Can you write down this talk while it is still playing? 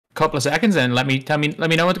couple of seconds and let me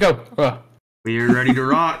know when to go. We're ready to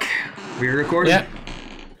rock. We're recording. Yeah.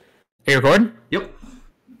 Are you recording? Yep.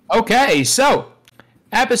 Okay, so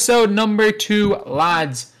episode number 2,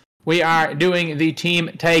 lads. We are doing the Team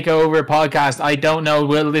Takeover podcast. I don't know,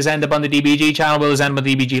 will this end up on the DBG channel? Will this end up on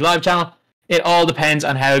the DBG live channel? It all depends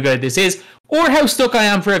on how good this is, or how stuck I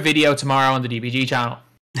am for a video tomorrow on the DBG channel.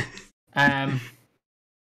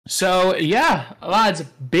 So yeah, lads,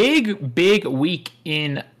 big week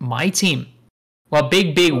in my team. Well,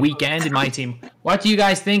 big weekend in my team. What do you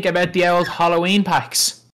guys think about the old Halloween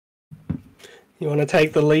packs? You want to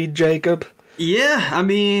take the lead, Jacob? Yeah, I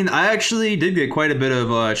mean, I actually did get quite a bit of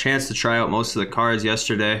a chance to try out most of the cards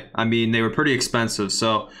yesterday. I mean, they were pretty expensive,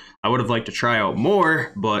 so I would have liked to try out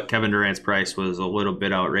more, but Kevin Durant's price was a little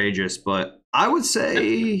bit outrageous. But I would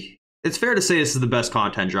say it's fair to say this is the best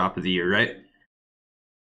content drop of the year, right?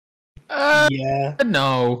 Yeah.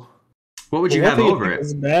 No. What would you have over it?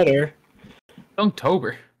 It's better.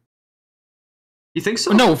 October. You think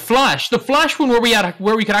so? No, Flash. The Flash one where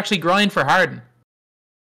we could actually grind for Harden.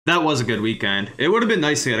 That was a good weekend. It would have been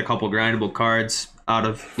nice to get a couple grindable cards out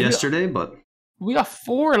of yesterday, but we got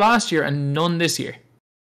 4 last year and none this year.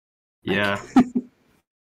 Yeah.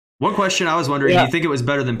 One question I was wondering, do you think it was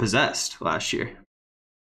better than Possessed last year?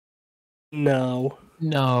 No,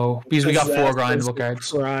 because we got 4 grindable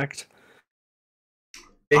cards. Correct.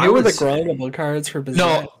 Who were the grindable cards for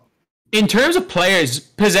Possessed? No, in terms of players,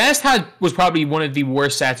 Possessed was probably one of the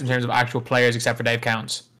worst sets in terms of actual players, except for Dave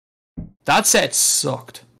Counts. That set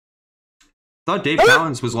sucked. I thought Dave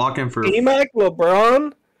Counts was locking for T-Mac,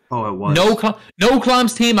 LeBron. Oh, it was no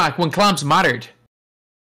Clamps T-Mac when Clamps mattered.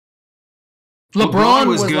 LeBron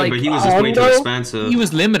was good, but he was just way too expensive. He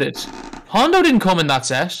was limited. Hondo didn't come in that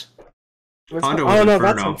set. Hondo was Inferno.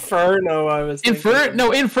 That's Inferno. I was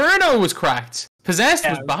Inferno was cracked. Possessed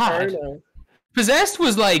was bad. Inferno. Possessed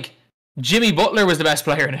was like Jimmy Butler was the best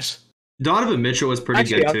player in it. Donovan Mitchell was pretty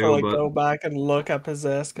good too. I have to go back and look at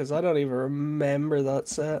Possessed because I don't even remember that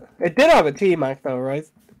set. It did have a T-Mac though, right?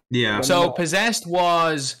 Yeah. So Possessed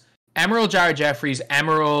was Emerald Jared Jeffries,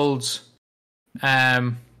 Emerald.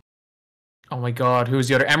 Oh my God, who's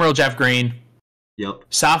the other? Emerald Jeff Green. Yep.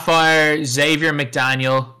 Sapphire Xavier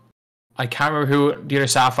McDaniel. I can't remember who the other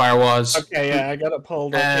Sapphire was. Okay, yeah, I got it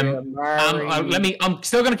pulled up here. I'm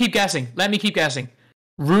still gonna keep guessing. Let me keep guessing.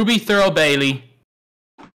 Ruby Thurl Bailey.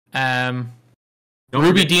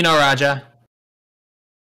 Ruby Dino Raja.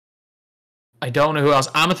 I don't know who else.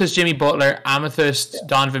 Amethyst Jimmy Butler. Amethyst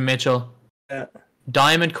Donovan Mitchell. Yeah.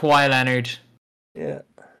 Diamond Kawhi Leonard. Yeah.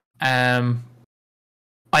 I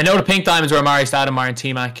know the pink diamonds were Amari Stoudemire and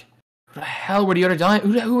T-Mac. Who the hell were the other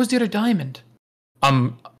diamond? Who was the other diamond?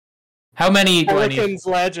 How many do I need? Pelicans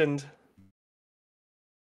legend.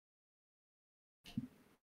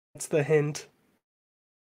 That's the hint.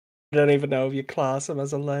 I don't even know if you class him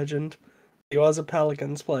as a legend. He was a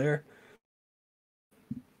Pelicans player.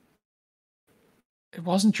 It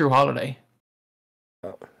wasn't Drew Holiday.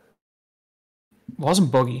 Oh. It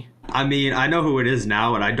wasn't Boogie. I mean, I know who it is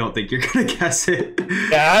now, and I don't think you're gonna guess it.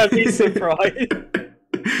 Yeah, I'd be surprised.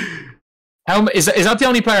 Is that the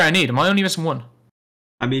only player I need? Am I only missing one?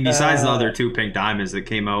 I mean, besides the other 2 pink diamonds that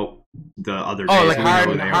came out the other day. Oh, like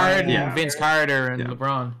Harden, Vince Carter, and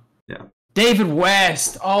LeBron. Yeah. David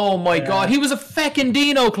West. Oh my God, he was a feckin'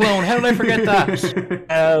 Dino clone. How did I forget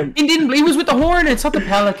that? He was with the Hornets, not the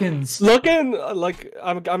Pelicans. Looking like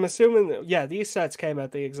I'm assuming, these sets came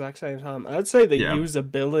at the exact same time. I'd say the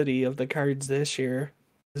usability of the cards this year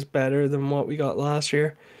is better than what we got last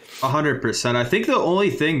year. 100%. I think the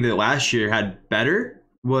only thing that last year had better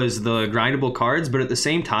was the grindable cards, but at the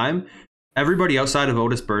same time, everybody outside of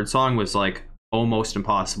Otis Birdsong was like almost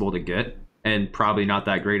impossible to get. And probably not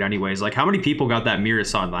that great anyways. Like, how many people got that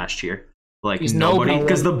Mirasan last year? Like, nobody,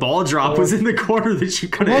 because the ball drop was in the corner that you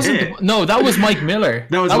couldn't hit. No, that was Mike Miller.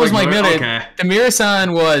 that was Mike Miller. Okay. The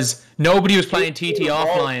Mirasan was nobody was playing TT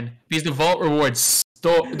offline because the vault rewards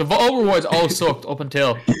all sucked up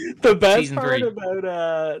until the best season part 3.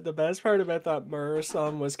 The best part about that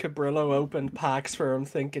Mirasan was Cabrillo opened packs for him,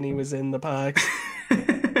 thinking he was in the packs.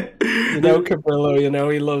 Cabrillo,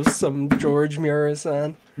 he loves some George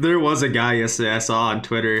Murasan. There was a guy yesterday I saw on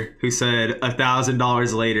Twitter who said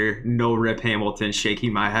 $1,000 later, no Rip Hamilton,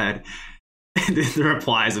 shaking my head. And in the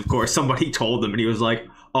replies, of course, somebody told him and he was like,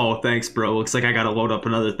 "Oh, thanks, bro. Looks like I gotta load up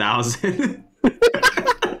another 1,000."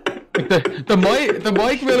 The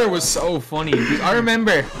Mike Miller was so funny. I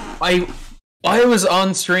remember I was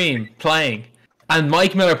on stream playing and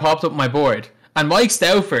Mike Miller popped up on my board and Mike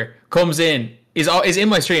Stauffer comes in. Is in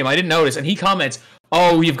my stream. I didn't notice, and he comments,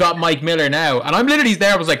 "Oh, you've got Mike Miller now," and I'm literally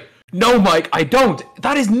there. I was like, "No, Mike, I don't.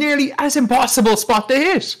 That is nearly as impossible spot to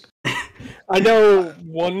hit." I know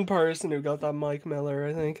one person who got that Mike Miller,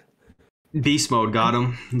 I think. Beast Mode got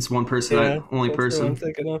him. It's one person, only that's person. Who I'm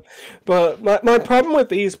thinking of. But my problem with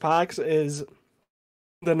these packs is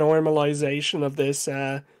the normalization of this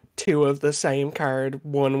two of the same card,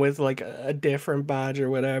 one with like a different badge or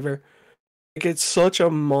whatever. Like, it's such a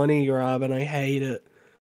money grab, and I hate it.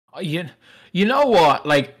 You know what?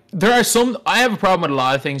 Like, there are some. I have a problem with a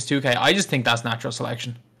lot of things, 2K. I just think that's natural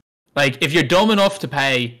selection. Like, if you're dumb enough to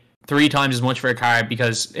pay 3 times as much for a card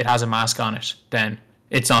because it has a mask on it, then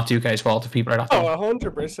it's not 2K's fault if people are that dumb.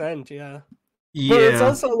 100%, yeah. Yeah. But it's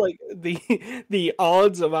also like the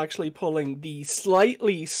odds of actually pulling the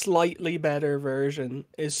slightly better version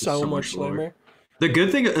is so much slimmer. The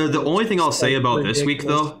good thing, the only thing I'll say about this week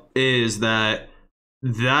though is that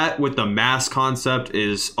with the mask concept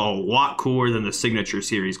is a lot cooler than the signature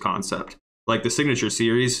series concept. Like the signature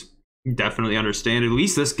series, definitely understand. At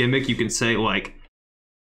least this gimmick, you can say like,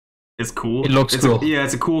 it's cool. It looks cool.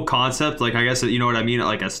 It's a cool concept. Like, I guess, you know what I mean?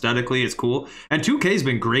 Like, aesthetically, it's cool. And 2K's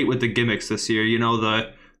been great with the gimmicks this year. You know,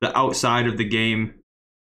 the outside of the game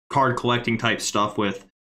card collecting type stuff with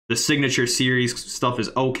the signature series stuff is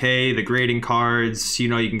okay. The grading cards, you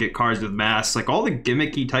know, you can get cards with masks. Like, all the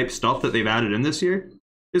gimmicky type stuff that they've added in this year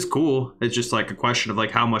is cool. It's just, like, a question of, like,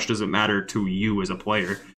 how much does it matter to you as a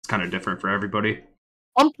player? It's kind of different for everybody.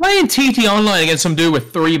 I'm playing TT Online against some dude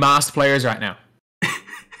with 3 masked players right now.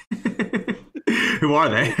 Who are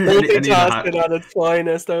they? Multitasking on its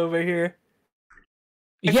finest over here.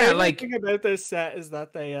 Yeah, like the thing about this set is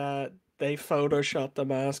that they photoshopped the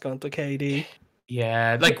mask onto KD.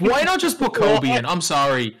 Yeah, like why not just put Kobe in? I'm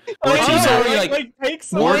sorry. Or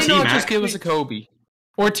why not just give us a Kobe?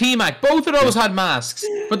 Or T-Mac. Both of those had masks,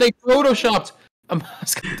 but they photoshopped a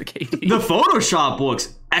mask onto KD. The Photoshop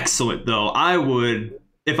looks excellent, though. I would,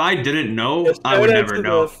 if I didn't know, I would never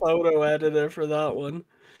know. The photo editor for that one.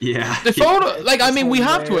 Yeah. The photo, like, I mean, we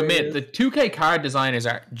have to admit, the 2K card designers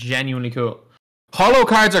are genuinely cool. Holo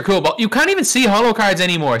cards are cool, but you can't even see holo cards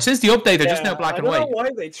anymore. Since the update, they're just now black and white. I don't know why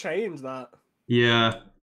they changed that. Yeah.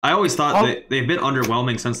 I always thought they've been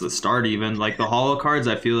underwhelming since the start, even. Like, the holo cards,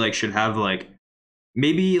 I feel like, should have, like,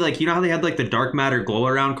 maybe, like, you know how they had, like, the dark matter glow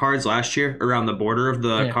around cards last year? Around the border of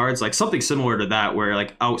the cards? Like, something similar to that, where,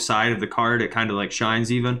 like, outside of the card, it kind of, like,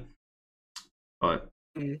 shines even. But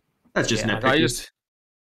that's just nitpicking.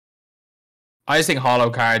 I just think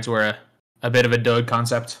holo cards were a bit of a dud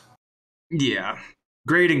concept. Yeah.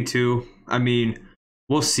 Grading too. I mean,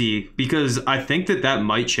 we'll see. Because I think that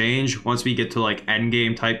might change once we get to like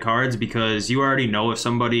endgame type cards. Because you already know if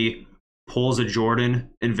somebody pulls a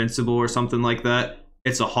Jordan Invincible or something like that,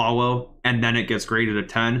 it's a holo. And then it gets graded a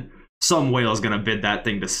 10. Some whale is going to bid that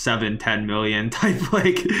thing to 7-10 million type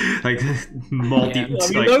like multi. Yeah. I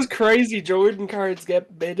mean, those crazy Jordan cards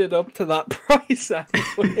get bidded up to that price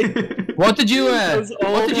anyway. What did you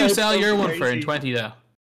sell your one for in 20 though?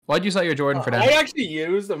 Why did you sell your Jordan for that? I actually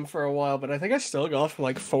used them for a while, but I think I still got for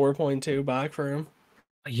like 4.2 back for him.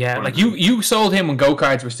 Yeah, like you sold him when Go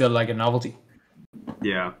cards were still like a novelty.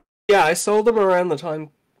 Yeah. Yeah, I sold them around the time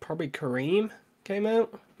probably Kareem came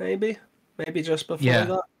out, maybe just before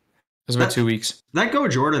that. It was about 2 weeks. That Go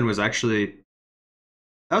Jordan was actually...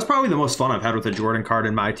 That was probably the most fun I've had with a Jordan card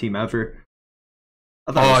in my team ever.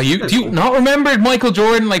 Do you not remember Michael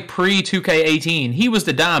Jordan like pre-2K18? He was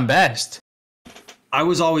the damn best. I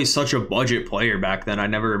was always such a budget player back then. I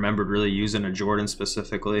never remembered really using a Jordan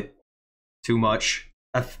specifically too much.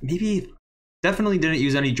 Definitely didn't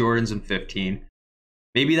use any Jordans in 15.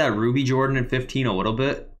 Maybe that Ruby Jordan in 15 a little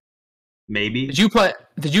bit. Maybe. Did you play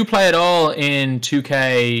it all in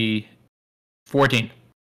 2K14?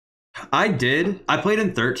 I did. I played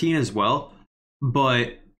in 13 as well,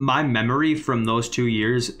 but my memory from those 2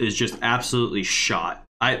 years is just absolutely shot.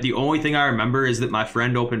 The only thing I remember is that my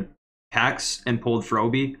friend opened packs and pulled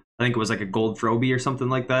Froby. I think it was like a gold Froby or something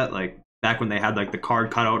like that, like back when they had like the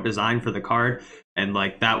card cutout design for the card, and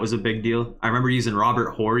like that was a big deal. I remember using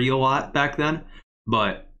Robert Horry a lot back then,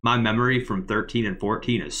 but my memory from 13 and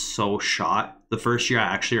 14 is so shot. The first year I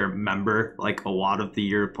actually remember like a lot of the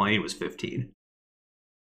year playing was 15.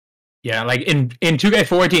 Yeah, like in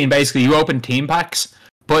 2K14, basically you opened team packs,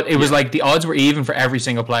 but it was like the odds were even for every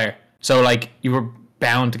single player. So like you were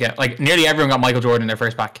bound to get, like nearly everyone got Michael Jordan in their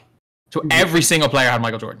first pack. So every single player had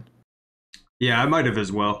Michael Jordan. Yeah, I might have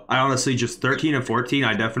as well. I honestly just 13 and 14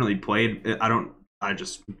 I definitely played. I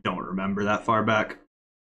just don't remember that far back.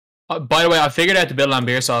 By the way, I figured out to build on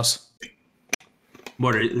beer sauce.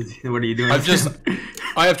 What are you doing?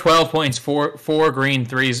 I have 12 points, four green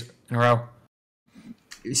threes in a row.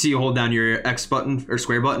 You see, you hold down your X button or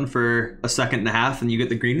square button for a second and a half, and you get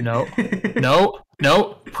the green. No.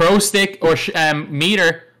 Pro stick or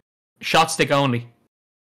meter shot stick only.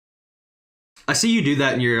 I see you do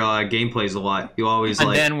that in your gameplays a lot. You always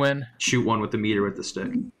And then when shoot one with the meter with the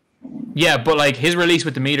stick. yeah, but like his release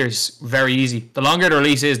with the meter is very easy. The longer the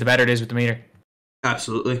release is, the better it is with the meter.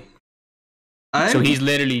 Absolutely. So he's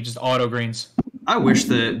literally just auto greens. I wish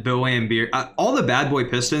that Bill and Beer, all the bad boy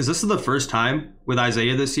pistons. This is the first time with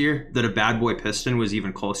Isaiah this year that a bad boy piston was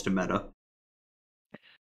even close to meta.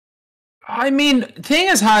 I mean, Thing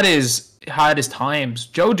has had his times.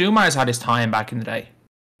 Joe Dumars had his time back in the day.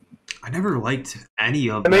 I never liked any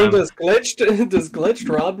of them. I mean, does glitched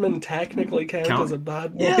Rodman technically count as a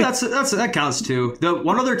bad boy? Yeah, that counts too. The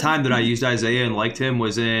one other time that I used Isaiah and liked him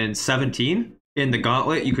was in 17 in the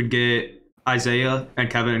gauntlet. You could get Isaiah and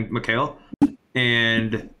Kevin McHale,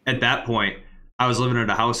 and at that point, I was living at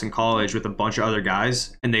a house in college with a bunch of other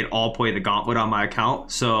guys, and they'd all play the gauntlet on my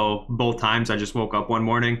account. So both times, I just woke up one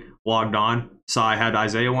morning, logged on, saw I had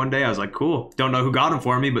Isaiah one day. I was like, "Cool." Don't know who got him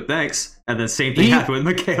for me, but thanks. And then same thing happened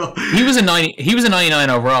with McHale. He was a 99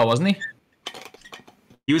 overall, wasn't he?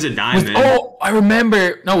 He was a diamond. I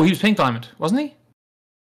remember. No, he was pink diamond, wasn't he?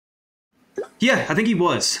 Yeah, I think he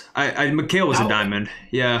was. McHale was a diamond.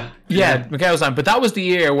 Yeah. Yeah, McHale was diamond. But that was the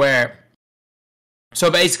year where. So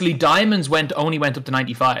basically, diamonds only went up to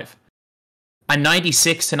 95, and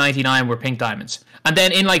 96 to 99 were pink diamonds. And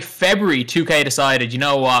then in like February, 2K decided, you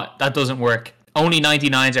know what, that doesn't work. Only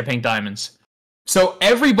 99s are pink diamonds. So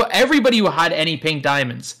everybody who had any pink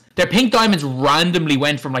diamonds, their pink diamonds randomly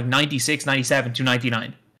went from like 96, 97 to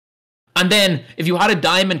 99. And then if you had a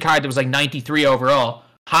diamond card that was like 93 overall,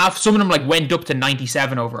 some of them like went up to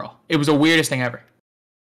 97 overall. It was the weirdest thing ever.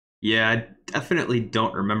 Yeah, I definitely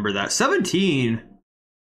don't remember that. 17,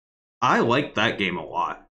 I liked that game a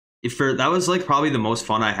lot. That was like probably the most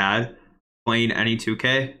fun I had playing any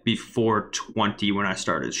 2K before 20 when I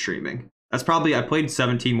started streaming. That's probably, I played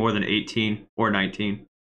 17 more than 18 or 19.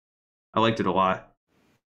 I liked it a lot.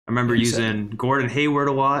 I remember using Gordon Hayward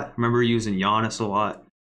a lot. I remember using Giannis a lot.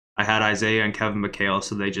 I had Isaiah and Kevin McHale,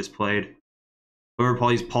 so they just played. I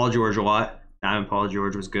remember Paul George a lot. Diamond Paul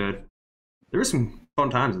George was good. There were some fun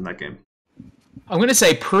times in that game. I'm going to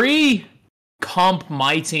say pre-comp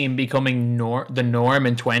my team becoming the norm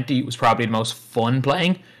in 20 was probably the most fun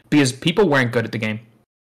playing because people weren't good at the game.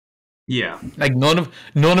 Yeah. Like none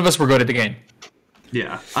of us were good at the game.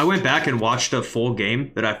 Yeah. I went back and watched a full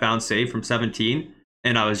game that I found saved from 17,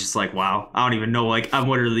 and I was just like, wow, I don't even know. Like, I'm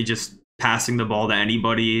literally just passing the ball to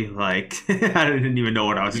anybody. Like, I didn't even know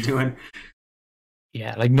what I was doing.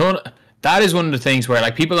 Yeah, like that is one of the things where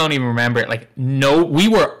like people don't even remember it. Like, no, we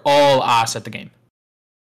were all ass at the game.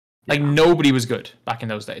 Like, nobody was good back in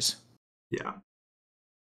those days. Yeah.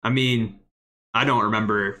 I mean, I don't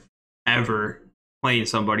remember ever playing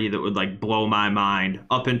somebody that would like blow my mind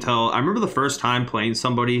up until I remember the first time playing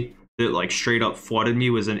somebody that like straight up flooded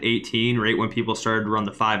me was in 18, right when people started to run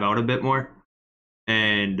the 5 out a bit more,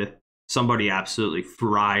 and somebody absolutely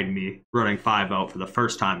fried me running 5 out for the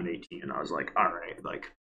first time in 18, and I was like, all right,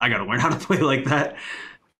 like I gotta learn how to play like that.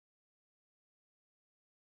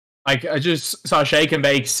 Like, I just saw Shake and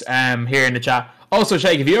Bakes here in the chat. Also,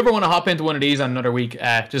 Shake, if you ever want to hop into one of these on another week,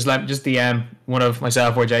 just DM one of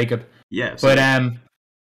myself or Jacob. Yeah. But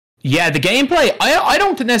yeah, the gameplay, I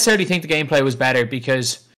don't necessarily think the gameplay was better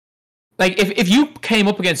because like if you came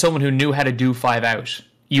up against someone who knew how to do 5 out,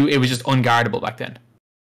 it was just unguardable back then.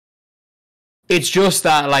 It's just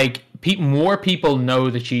that like more people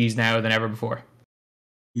know the cheese now than ever before.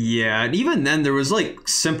 Yeah, and even then there was like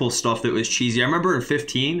simple stuff that was cheesy. I remember in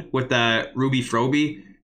 15 with that Ruby Froby,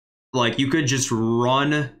 like you could just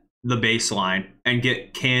run the baseline and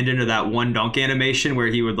get canned into that one dunk animation where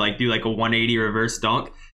he would like do like a 180 reverse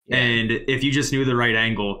dunk. Yeah. And if you just knew the right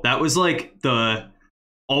angle, that was like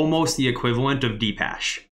almost the equivalent of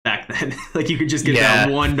D-Pash back then. Like you could just get that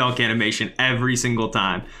one dunk animation every single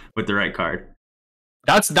time with the right card.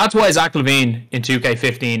 That's why Zach LaVine in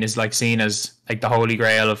 2K15 is like seen as like the holy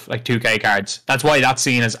grail of like 2K cards. That's why that's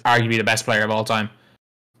seen as arguably the best player of all time,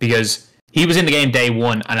 because he was in the game day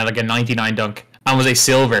one and had like a 99 dunk and was a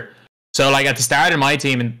silver. So like at the start of my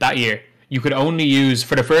team in that year, you could only use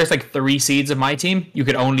for the first like 3 seeds of my team, you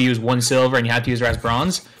could only use 1 silver and you had to use the rest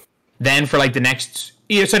bronze. Then for like the next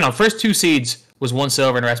first 2 seeds was 1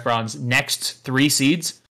 silver and the rest bronze. Next 3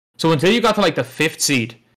 seeds. So until you got to like the 5th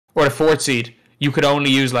seed or the 4th seed, you could only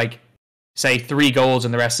use like, say, 3 golds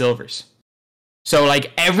and the rest silvers. So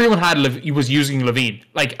like everyone was using LaVine.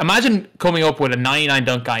 Like imagine coming up with a 99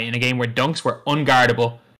 dunk guy in a game where dunks were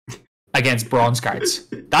unguardable against bronze cards.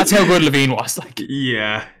 That's how good LaVine was. Like,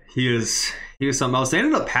 yeah, he was something else. They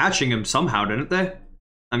ended up patching him somehow, didn't they?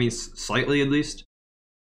 I mean, slightly at least.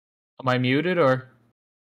 Am I muted or?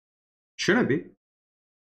 Should I be?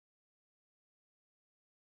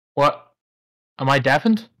 Am I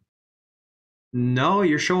deafened? No,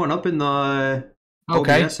 you're showing up in the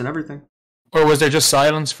Okay. OBS and everything. Or was there just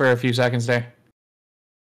silence for a few seconds there?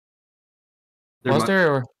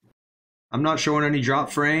 There? Or? I'm not showing any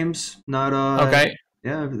drop frames. Not Okay.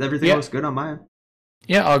 Yeah, everything looks good on my end.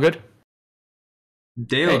 Yeah, all good.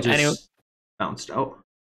 Dale just bounced out.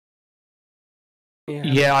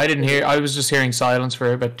 Yeah, I didn't hear. I was just hearing silence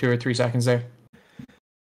for about 2 or 3 seconds there.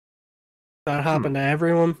 That happened to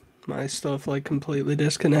everyone. My stuff like completely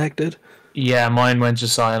disconnected. Yeah, mine went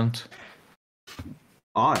just silent.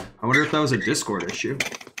 Odd. I wonder if that was a Discord issue.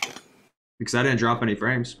 Because I didn't drop any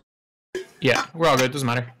frames. Yeah, we're all good. Doesn't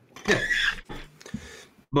matter. Yeah.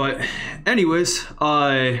 But anyways,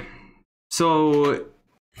 so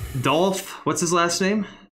Dolph, what's his last name?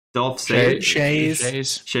 Dolph Shays.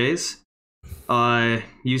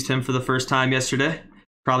 Used him for the first time yesterday.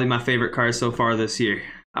 Probably my favorite card so far this year,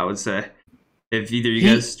 I would say. If either of you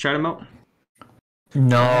guys tried him out?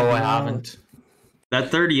 No, I haven't. That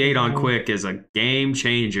 38 on quick is a game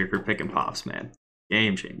changer for pick and pops, man.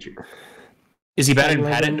 Game changer. Is he better than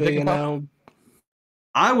Pettit to pick and pop?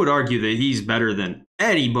 I would argue that he's better than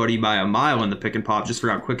anybody by a mile in the pick and pop just for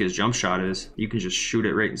how quick his jump shot is. You can just shoot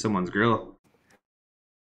it right in someone's grill.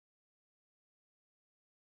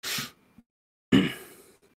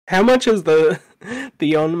 How much is the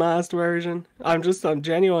unmasked version? I'm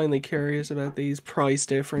genuinely curious about these price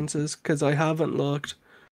differences because I haven't looked.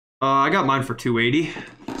 I got mine for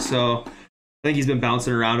 $280, so I think he's been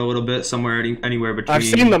bouncing around a little bit, somewhere anywhere between. I've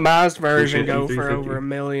seen the masked version go for over $1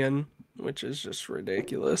 million, which is just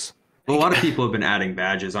ridiculous. Well, a lot of people have been adding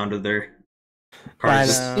badges onto their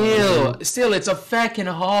cards. Still, it's a fucking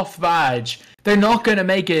half badge. They're not going to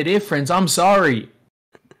make a difference. I'm sorry.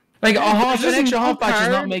 Like an extra half badge does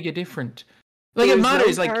not make a difference. Like it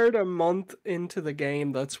matters. Like card a month into the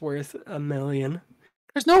game that's worth $1 million.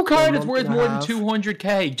 There's no card that's worth more than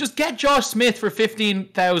 200k. Just get Josh Smith for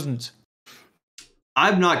 15,000.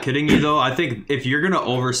 I'm not kidding you though. I think if you're gonna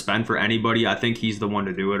overspend for anybody, I think he's the one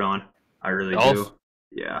to do it on. I really do.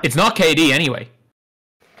 Yeah. It's not KD anyway.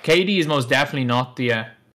 KD is most definitely not the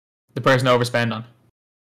person to overspend on.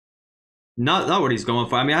 Not what he's going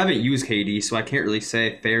for. I mean, I haven't used KD, so I can't really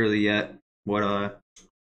say fairly yet what I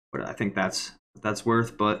think that's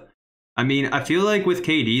worth. But I mean, I feel like with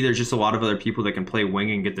KD, there's just a lot of other people that can play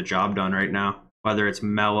wing and get the job done right now. Whether it's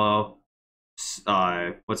Melo,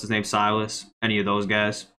 what's his name, Silas, any of those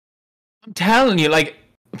guys. I'm telling you, like,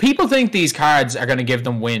 people think these cards are going to give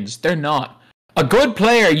them wins. They're not. A good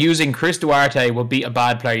player using Chris Duarte will beat a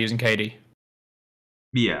bad player using KD.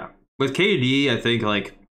 Yeah, with KD,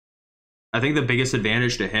 I think the biggest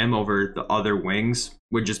advantage to him over the other wings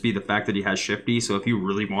would just be the fact that he has shifty. So if you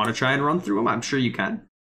really want to try and run through him, I'm sure you can.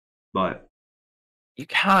 But you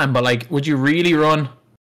can, but like, would you really run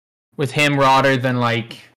with him rather than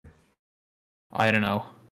like, I don't know,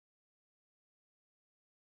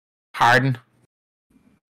 Harden?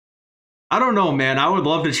 I don't know, man. I would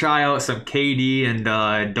love to try out some KD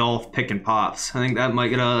and Dolph pick and pops. I think that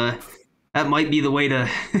might be the way to,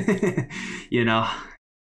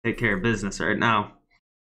 take care of business right now.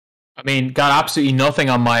 I mean, got absolutely nothing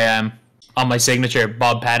on my signature.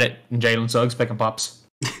 Bob Pettit and Jalen Suggs picking pops.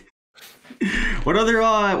 What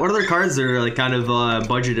other cards are like kind of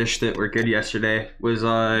budgetish that were good yesterday? Was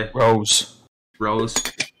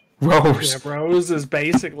Rose. Yeah, Rose is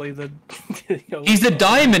basically the. He's the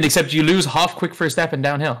diamond, except you lose half quick first step and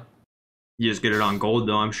downhill. You just get it on gold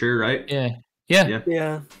though, I'm sure, right? Yeah,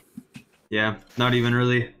 not even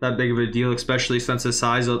really that big of a deal, especially since his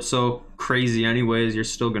size up's so crazy anyways. You're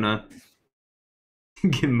still gonna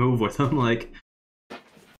move with him. Like,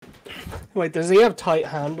 wait, does he have tight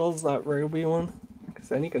handles, that Ruby one? Because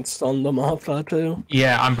then you can stun them off that too.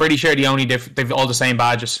 Yeah, I'm pretty sure they've all the same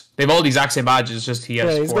badges. They've all the exact same badges, just he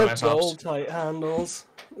has he's 4 got less gold hops. tight handles,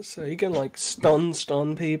 so you can like stun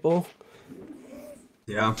people.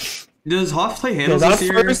 Yeah. Does half tight handles this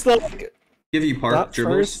year give you park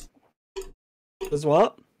dribbles? Does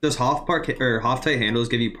what? Does half tight handles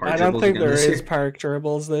give you park dribbles? I don't think there is park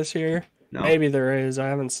dribbles this year. No. Maybe there is. I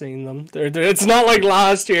haven't seen them. It's not like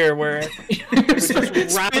last year where just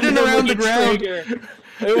spinning around the ground.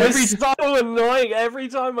 It was so annoying. Every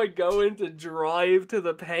time I go in to drive to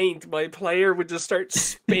the paint, my player would just start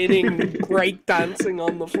spinning, break dancing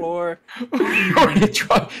on the floor. Or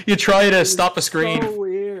you try to stop a screen. So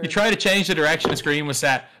weird. You try to change the direction the screen was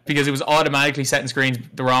set because it was automatically setting screens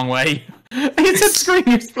the wrong way. You set screen,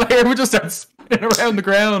 your player would just start spinning around the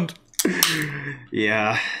ground.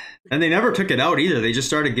 Yeah. And they never took it out either. They just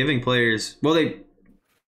started giving players... Well,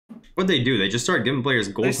 What'd they do? They just started giving players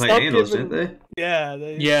gold They tight stopped handles, giving- didn't they? Yeah,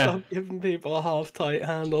 they Yeah. stopped giving people half tight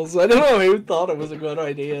handles. I don't know who thought it was a good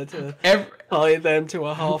idea to tie them to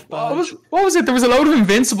a half badge. What was it? There was a load of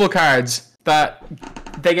invincible cards that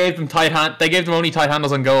they gave them They gave them only tight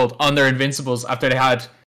handles on gold on their invincibles after they had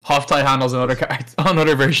half tight handles on other cards on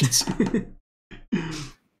other versions.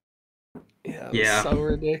 Yeah, it was Yeah. so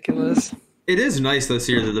ridiculous. It is nice this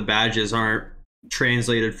year that the badges aren't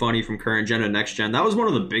translated funny from current gen to next gen. That was one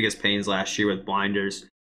of the biggest pains last year with blinders,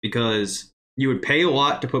 because you would pay a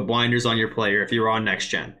lot to put blinders on your player if you were on next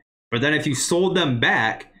gen. But then if you sold them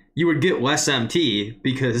back, you would get less MT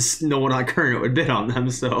because no one on current would bid on them.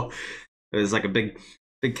 So it was like a big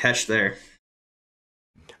catch there.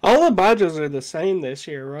 All the badges are the same this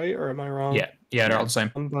year, right? Or am I wrong? Yeah, they're all the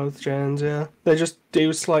same. On both gens, yeah. They just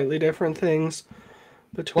do slightly different things.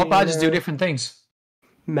 What badges do different things?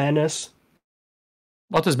 Menace.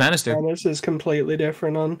 What does Menace do? Menace is completely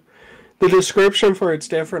different on... The description for it's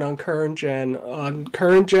different on current gen. On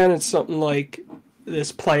current gen, it's something like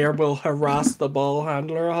this player will harass the ball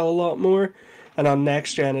handler a whole lot more. And on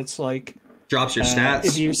next gen, it's like... Drops your stats,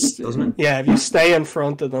 if you, doesn't it? Yeah, if you stay in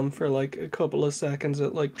front of them for like a couple of seconds,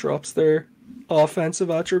 it like drops their offensive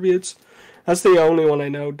attributes. That's the only one I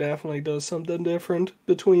know definitely does something different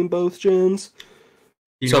between both gens.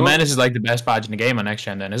 So Menace is like the best badge in the game on next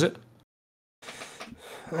gen, then, is it?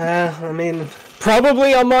 I mean,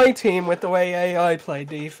 probably on my team with the way AI play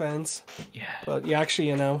defense. Yeah. But you actually,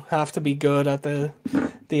 have to be good at the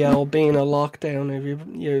being a lockdown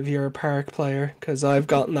if you're a park player, because I've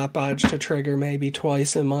gotten that badge to trigger maybe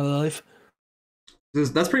twice in my life.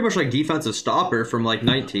 That's pretty much like defensive stopper from like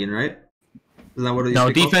 19, right? Is that what it used No,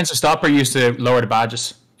 to be called? defensive stopper used to lower the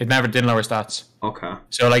badges. It never did lower stats. Okay.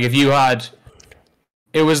 So like if you had,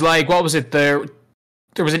 it was like, what was it? There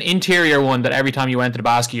was an interior one that every time you went to the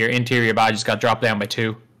basket, your interior badges got dropped down by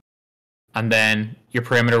 2. And then your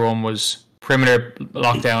perimeter one was perimeter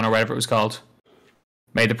lockdown or whatever it was called.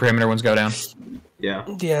 Made the perimeter ones go down. Yeah.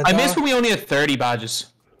 Yeah, I miss when we only had 30 badges.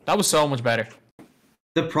 That was so much better.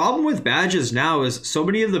 The problem with badges now is so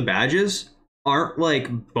many of the badges aren't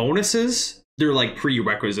like bonuses. They're like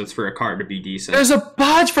prerequisites for a card to be decent. There's a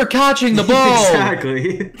badge for catching the ball.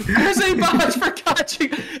 Exactly. There's a badge for catching.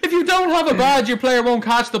 If you don't have a badge, your player won't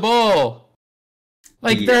catch the ball.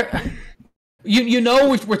 Like Yeah. you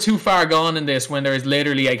know we're too far gone in this when there is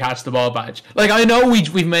literally a catch the ball badge. Like I know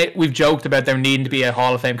we've joked about there needing to be a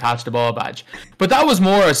Hall of Fame catch the ball badge, but that was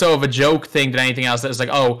more so of a joke thing than anything else. That was like,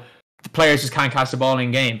 oh, the players just can't catch the ball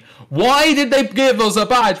in game. Why did they give us a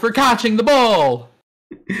badge for catching the ball?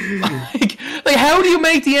 like how do you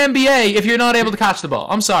make the NBA if you're not able to catch the ball?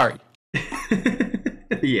 I'm sorry.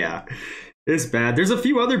 Yeah, it's bad. There's a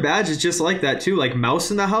few other badges just like that too, like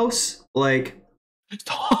Mouse in the House. Like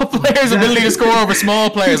Tall players' ability to score over small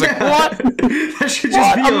players. Like what? That should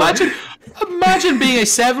just be Imagine being a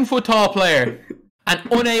 7-foot tall player and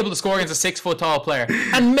unable to score against a 6-foot tall player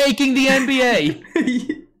and making the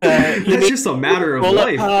NBA. That's just a matter of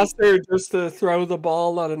bullet life. passer just to throw the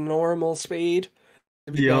ball at a normal speed.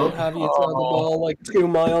 If you don't have you throw the ball like 2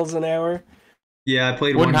 miles an hour. Yeah, I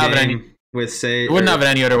played Wouldn't one have it game with say. We wouldn't have it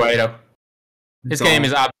any other way though. This Don't. game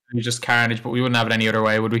is absolutely just carnage, but we wouldn't have it any other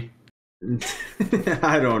way, would we?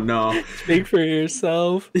 I don't know. Speak for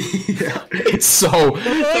yourself. Yeah. It's so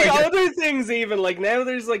Like other things even, like now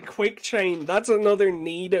there's like quick chain. That's another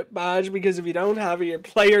needed badge because if you don't have it, your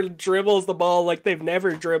player dribbles the ball like they've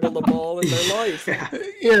never dribbled the ball in their life.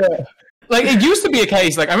 yeah. Like it used to be a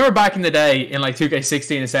case, like I remember back in the day in like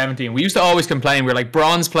 2K16 and 17, we used to always complain we're like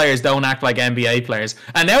bronze players don't act like NBA players.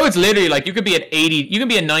 And now it's literally like you could be at 80, you can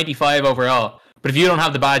be at 95 overall, but if you don't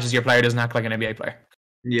have the badges, your player doesn't act like an NBA player.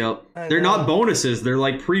 Yep. They're not bonuses, they're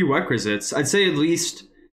like prerequisites. I'd say at least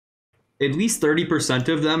 30%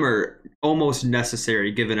 of them are almost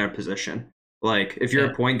necessary given a position. Like if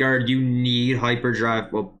you're a point guard, you need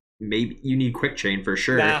hyperdrive. Well, maybe you need quick chain for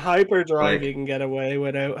sure. Nah, hyperdrive you can get away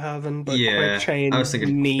without having, but quick chain I was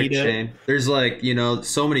thinking need quick it. chain. There's like,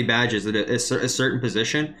 so many badges that a certain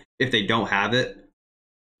position, if they don't have it,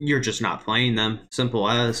 you're just not playing them. Simple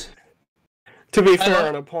as. To be fair,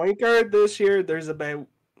 on a point guard this year, there's about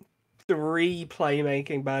 3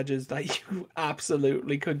 playmaking badges that you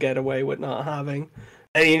absolutely could get away with not having.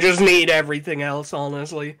 And you just need everything else,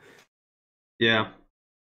 honestly. Yeah.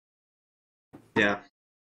 Yeah.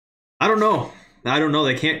 I don't know.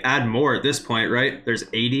 They can't add more at this point, right? There's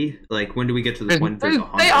 80. Like, when do we get to the point there's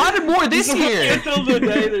 100? They added more this year. Until the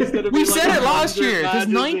day there's gonna be We like said it last 100 year. There's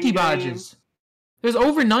badges 90 in badges. There's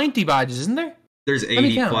over 90 badges, isn't there? There's me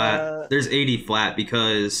 80 count. flat. There's 80 flat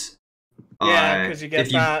because Yeah, because you get if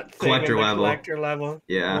you that thing collector in the level. collector level.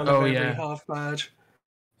 Yeah. One of every yeah. half badge.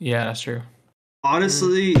 Yeah, that's true.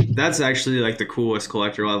 Honestly, that's actually like the coolest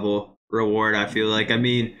collector level reward, I feel like. I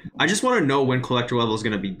mean, I just want to know when collector level is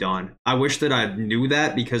going to be done. I wish that I knew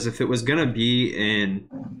that, because if it was going to be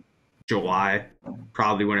in July,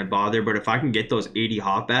 probably wouldn't bother. But if I can get those 80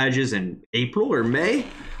 hot badges in April or May,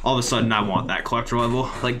 all of a sudden I want that collector level,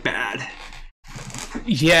 like, bad.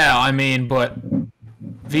 Yeah, I mean, but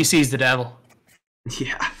VC's the devil.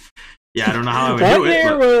 Yeah. Yeah, I don't know how I would do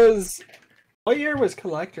it. What year was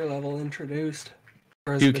collector level introduced?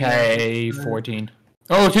 2K14.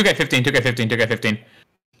 Oh, 2K15, 2K15, 2K15.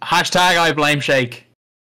 Hashtag I blame Shake.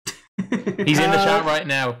 He's in the chat right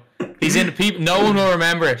now. He's in the people. No one will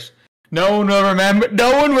remember it. No one will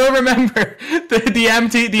remember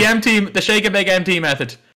the Shake and Bake MT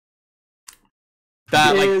method.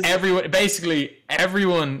 That like everyone, basically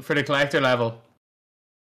everyone for the collector level.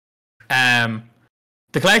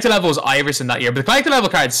 The collector level was Iverson that year, but the collector level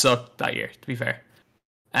cards sucked that year, to be fair.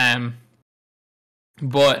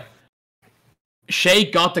 But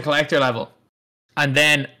Shake got the collector level, and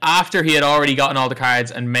then after he had already gotten all the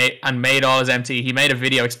cards and made all his MT, he made a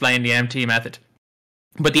video explaining the MT method.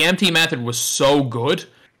 But the MT method was so good,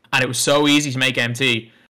 and it was so easy to make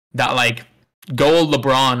MT, that like Gold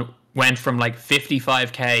LeBron went from like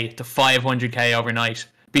 55k to 500k overnight,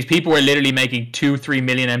 because people were literally making 2-3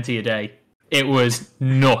 million MT a day. It was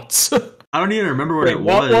nuts. I don't even remember what it was.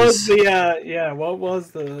 What was the what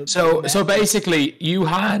was the So basically you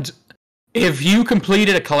had, if you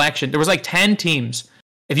completed a collection, there was like 10 teams.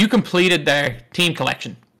 If you completed their team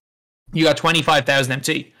collection, you got 25,000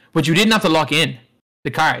 MT, but you didn't have to lock in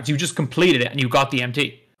the cards. You just completed it and you got the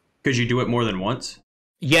MT. Could you do it more than once?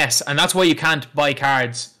 Yes, and that's why you can't buy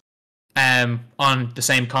cards on the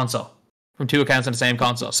same console, from two accounts on the same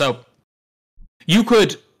console. So you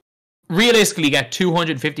could realistically get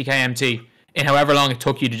 250k MT in however long it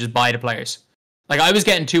took you to just buy the players. Like, I was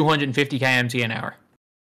getting 250k MT an hour.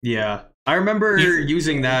 Yeah. I remember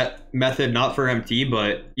using that method not for MT,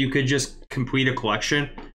 but you could just complete a collection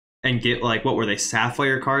and get, like, what were they,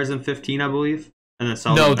 Sapphire cards in 15, I believe? And then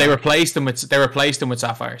sell them they replaced them with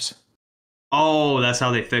Sapphires. Oh, that's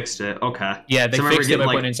how they fixed it. Okay. Yeah, they fixed it by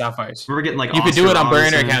putting in Sapphires. We were getting like you could do it on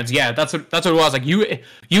burner accounts. Yeah, that's what it was. Like,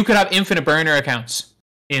 you could have infinite burner accounts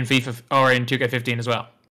in FIFA or in 2K15 as well.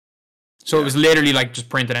 So it was literally like just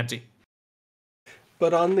printed empty.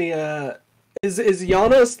 But on the is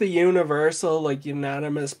Giannis the universal, like,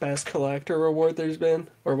 unanimous best collector reward there's been,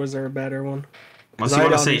 or was there a better one? Unless you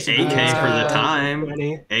want to say AK for the time.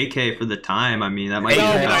 AK for the time. I mean, that might be the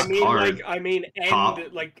best card. I mean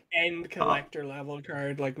end collector level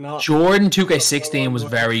card, like not. Jordan 2K16 was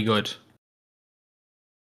very good.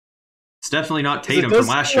 It's definitely not Tatum from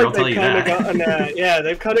last year, I'll tell you that. Yeah,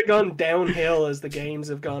 they've kind of gone downhill as the games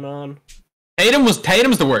have gone on.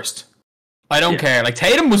 Tatum's the worst. I don't care. Like,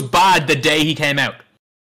 Tatum was bad the day he came out.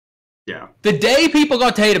 Yeah. The day people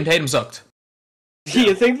got Tatum sucked. Do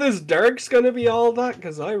you think this Dirk's going to be all that?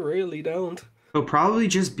 Because I really don't. It'll probably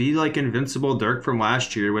just be like Invincible Dirk from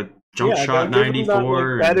last year with jump shot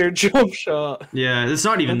 94. Better jump shot. Yeah, it's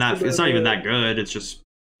not even that. It's not even that good. It's just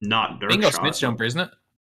not Dirk Bingo shot. Smith's jumper, isn't it?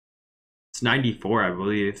 It's 94, I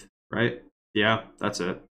believe. Right? Yeah, that's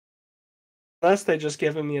it. Unless they just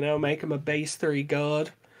give him, make him a base 3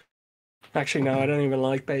 god. Actually, no, I don't even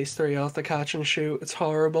like base 3 off the catch and shoot. It's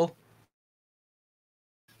horrible.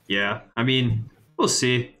 Yeah, I mean, we'll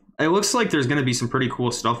see. It looks like there's going to be some pretty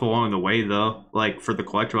cool stuff along the way, though. Like, for the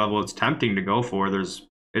collector level, it's tempting to go for.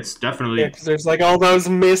 It's definitely... Yeah, 'cause there's like all those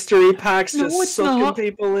mystery packs just sucking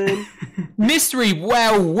people in. Mystery,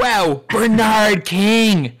 wow. Bernard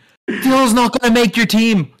King. Phil's not going to make your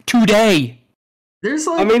team today. There's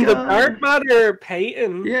like... I mean, the Dark Matter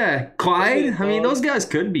Peyton. Yeah, Clyde. I mean, those guys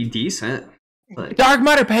could be decent. Like... Dark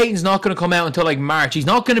Matter Peyton's not going to come out until like March. He's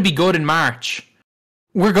not going to be good in March.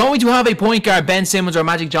 We're going to have a point guard, Ben Simmons or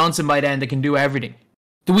Magic Johnson, by then that can do everything.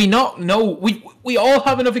 Do we not know? We all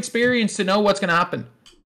have enough experience to know what's going to happen.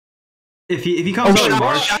 If he comes out in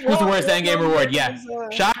March... Shaq was the worst endgame reward, yeah.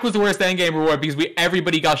 Shaq was the worst endgame reward because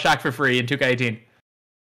everybody got Shaq for free in 2K18.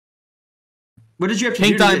 What did you have to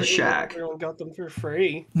do to get Shaq? Everyone got them for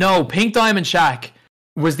free. No, Pink Diamond Shaq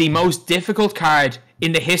was the most difficult card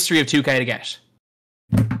in the history of 2K to get.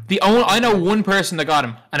 I know one person that got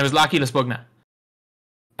him, and it was Lucky Laspugna.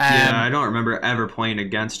 Yeah, I don't remember ever playing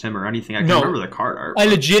against him or anything. I can remember the card art. I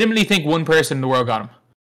legitimately think one person in the world got him.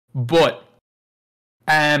 But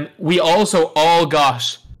we also all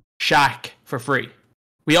got Shaq for free.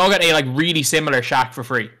 We all got a really similar Shaq for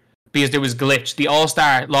free. Because there was glitch. The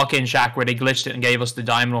All-Star lock-in Shaq where they glitched it and gave us the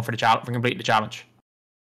diamond one for completing the challenge.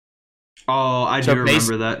 Oh, I do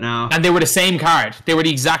remember that now. And they were the same card. They were the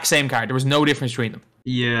exact same card. There was no difference between them.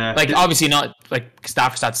 Yeah. Like, obviously not like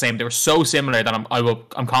stat for stat the same. They were so similar that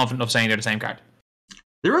I'm confident of saying they're the same card.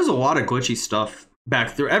 There was a lot of glitchy stuff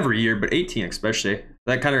back through every year, but 18 especially.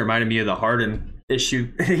 That kind of reminded me of the Harden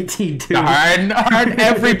issue in 18 too. The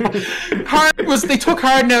Harden was, they took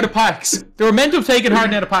Harden out of packs. They were meant to have taken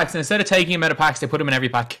Harden out of packs, and instead of taking him out of packs, they put him in every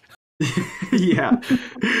pack. Yeah.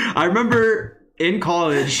 I remember in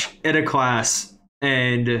college in a class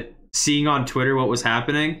and seeing on Twitter what was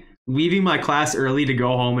happening, leaving my class early to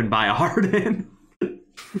go home and buy a Harden.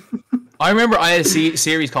 I remember I had a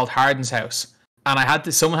series called Harden's House,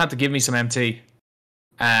 and someone had to give me some MT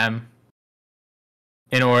in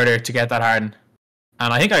order to get that Harden.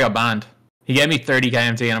 And I think I got banned. He gave me 30k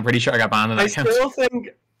MT, and I'm pretty sure I got banned on that account. I still think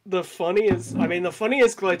the funniest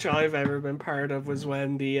glitch I've ever been part of was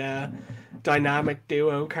when the dynamic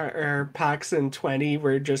duo packs in 20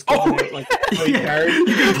 were just going out like cards.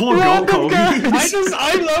 You can pull gold Kobe.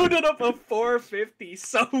 I loaded up a 450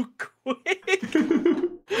 so quick.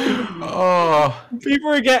 Oh, people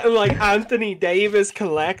were getting like Anthony Davis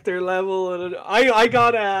collector level, and I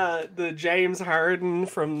got the James Harden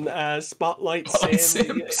from Spotlight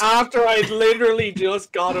Sims after I'd literally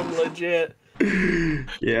just got him legit.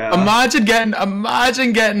 Yeah. Imagine getting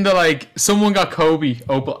the, like, someone got Kobe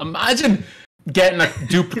Opal. Imagine getting a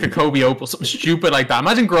duplicate Kobe Opal, something stupid like that.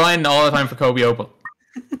 Imagine grinding all the time for Kobe Opal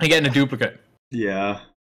and getting a duplicate. Yeah.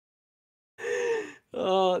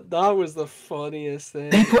 Oh, that was the funniest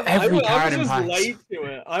thing. They put every card in packs.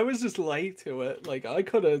 I was just late to it. Like, I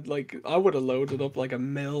would have loaded up like a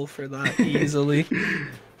mil for that easily.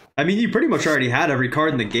 I mean, you pretty much already had every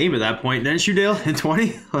card in the game at that point, didn't you, Dale? In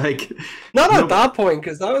 20? Like, not at that point,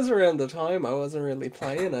 because that was around the time I wasn't really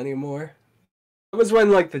playing anymore. That was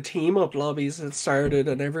when like the team up lobbies had started,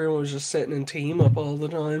 and everyone was just sitting in team up all the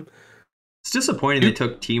time. It's disappointing they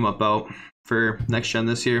took team up out for next gen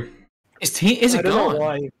this year. Is it gone?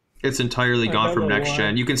 Why. It's entirely gone from next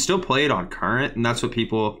gen. You can still play it on current, and that's what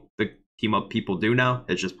the team up people do now.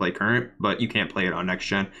 It's just play current, but you can't play it on next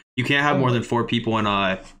gen. You can't have more than 4 people in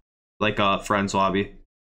a friends lobby.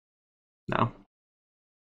 No.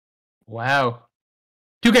 Wow.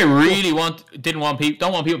 2K really don't want people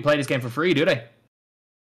to play this game for free, do they?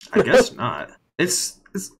 I guess not. It's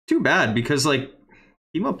too bad because like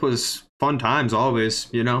team up was fun times always,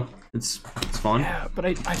 you know. It's fun. Yeah, but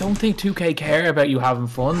I don't think 2K care about you having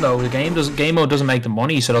fun though. The game mode doesn't make the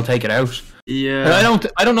money, so they'll take it out. Yeah. And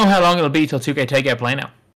I don't know how long it'll be till 2K take out Play Now.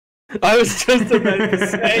 I was just about to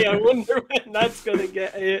say, I wonder when that's gonna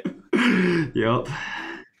get it. Yep.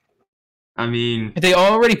 I mean, they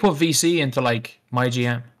already put VC into like my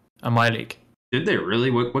GM and my league. Did they really?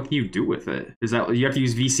 What can you do with it? Is that you have to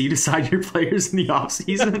use VC to sign your players in the off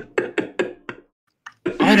season?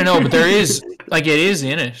 I don't know, but there is it is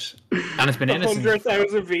in it, and it's been in it.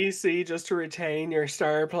 100,000 VC just to retain your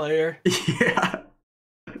star player. Yeah.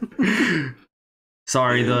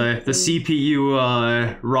 Sorry, the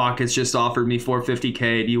CPU Rockets just offered me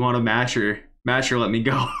 450k. Do you want to match or let me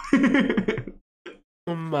go?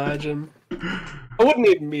 Imagine. I wouldn't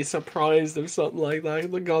even be surprised if something like that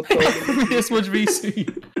got this much VC.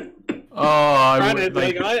 Oh, I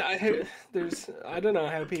don't know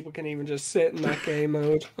how people can even just sit in that game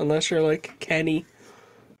mode unless you're like Kenny.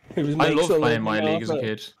 I love playing my league as a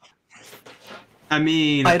kid. I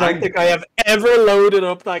mean, I don't think I have ever loaded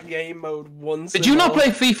up that game mode once. Did you not play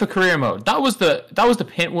FIFA career mode? That was the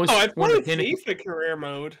pin. I played FIFA career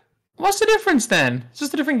mode. What's the difference then? It's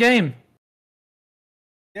just a different game.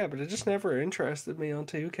 Yeah, but it just never interested me on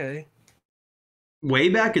 2K. Way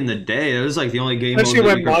back in the day, it was like the only game mode especially that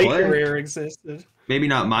when you could my play. career existed. Maybe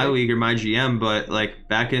not my league or my GM, but like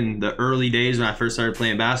back in the early days when I first started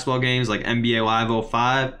playing basketball games, like NBA Live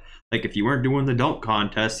 05, like if you weren't doing the dunk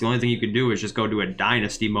contest, the only thing you could do was just go to a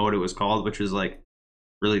dynasty mode, it was called, which was like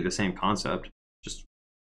really the same concept. Just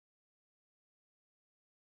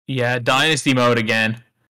yeah, dynasty mode again.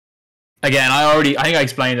 I think I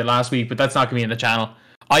explained it last week, but that's not gonna be in the channel.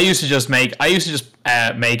 I used to just make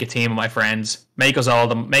a team of my friends, make us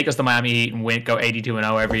the Miami Heat and go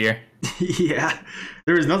 82-0 every year. Yeah,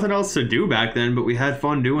 there was nothing else to do back then, but we had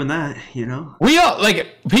fun doing that, you know. We all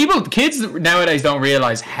kids nowadays don't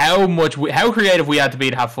realize how creative we had to be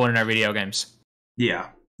to have fun in our video games. Yeah,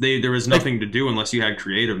 there was nothing to do unless you had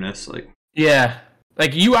creativeness, like. Yeah,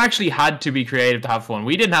 like you actually had to be creative to have fun.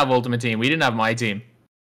 We didn't have Ultimate Team. We didn't have My Team.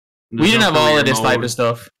 We didn't have all of this type of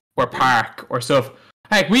stuff, or Park, or stuff.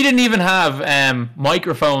 Heck, we didn't even have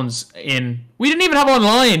microphones in. We didn't even have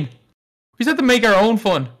online. We just had to make our own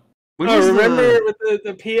fun. Remember with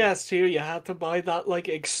the PS2, you had to buy that like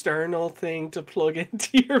external thing to plug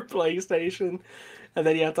into your PlayStation, and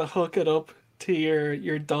then you had to hook it up to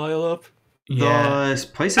your dial-up. Yeah. The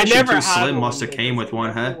PlayStation 2 Slim must have came with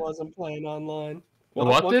one, huh? Wasn't playing online.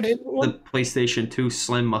 What did? The PlayStation 2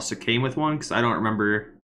 Slim must have came with one, because I don't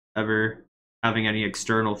remember ever having any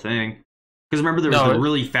external thing. Because remember there was the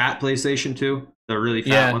really fat PlayStation 2? The really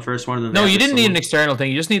fat one, first one. And then no, you didn't need an external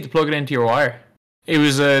thing. You just need to plug it into your wire. It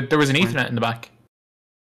was there was an Ethernet in the back.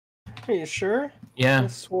 Are you sure? Yeah. I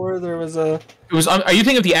swore there was a... It was. Are you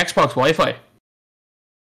thinking of the Xbox Wi-Fi?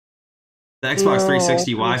 The Xbox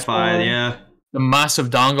 360 Wi-Fi, yeah. The massive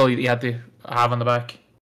dongle you had to have on the back.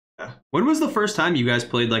 Yeah. When was the first time you guys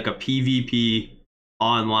played like a PvP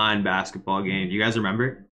online basketball game? Do you guys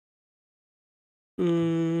remember?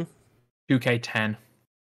 2K10.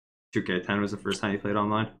 2K10 was the first time you played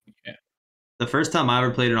online? Yeah. The first time I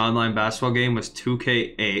ever played an online basketball game was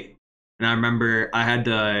 2K8. And I remember I had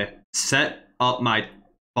to set up my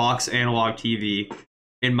box analog TV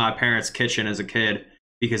in my parents' kitchen as a kid,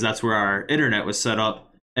 because that's where our internet was set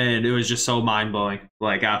up. And it was just so mind-blowing.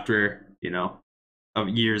 Like, after, of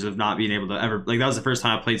years of not being able to ever... Like, that was the first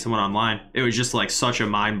time I played someone online. It was just, like, such a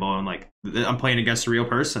mind-blowing... Like, I'm playing against a real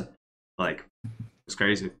person. Like, it's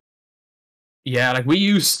crazy. Yeah, like, we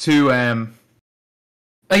used to...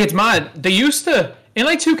 like, it's mad. They used to... In,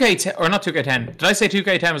 like, 2K10... Or not 2K10. Did I say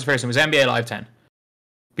 2K10 was the first one? It was NBA Live 10.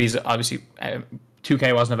 Because, obviously,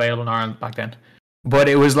 2K wasn't available in Ireland back then. But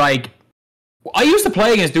it was, like... I used to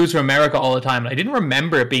play against dudes from America all the time, and I didn't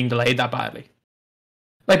remember it being delayed that badly.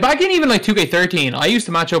 Like, back in even, like, 2K13, I used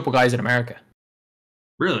to match up with guys in America.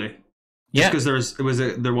 Really? Yeah. Because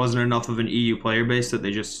there wasn't enough of an EU player base that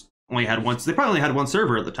they just only had one... They probably only had one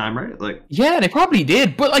server at the time, right? Like, yeah, they probably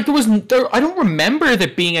did. But, like, I don't remember there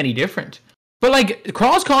being any different. But, like,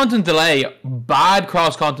 cross-content delay, bad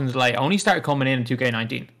cross-content delay, only started coming in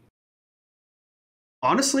 2K19.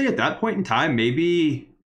 Honestly, at that point in time, maybe...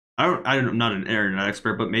 I'm not an internet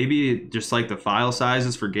expert, but maybe just like the file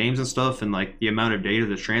sizes for games and stuff, and like the amount of data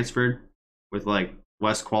that's transferred with like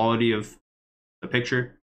less quality of the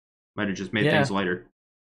picture might have just made things lighter.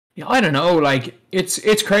 Yeah, I don't know. Like,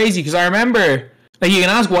 it's crazy, because I remember, like, you can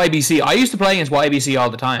ask YBC. I used to play against YBC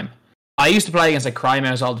all the time. I used to play against like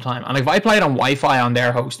Crymouse all the time, and like, if I played on Wi-Fi on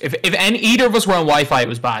their host, if either of us were on Wi-Fi, it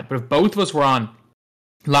was bad. But if both of us were on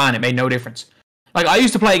LAN, it made no difference. Like, I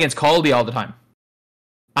used to play against Caldy all the time.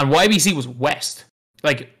 And YBC was West,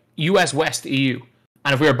 like US West EU.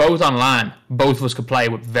 And if we were both on LAN, both of us could play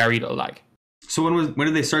with very little lag. So when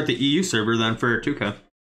did they start the EU server then for 2K?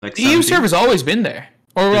 Like, the EU server's always been there.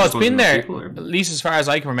 Or, well, it's been there, at least as far as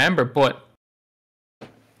I can remember. But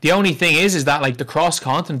the only thing is that, like, the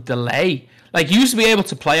cross-content delay, like, you used to be able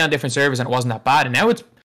to play on different servers and it wasn't that bad. And now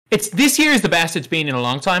it's this year is the best it's been in a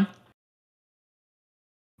long time.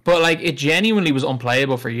 But, like, it genuinely was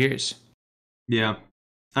unplayable for years. Yeah.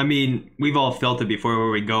 I mean, we've all felt it before, where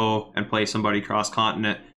we go and play somebody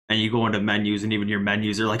cross-continent and you go into menus and even your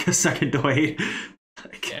menus are like a second delayed.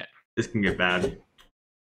 Like, this can get bad.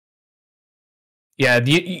 Yeah,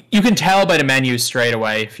 you can tell by the menus straight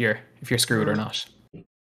away if you're screwed or not.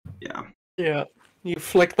 Yeah. Yeah. You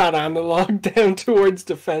flick that analog down towards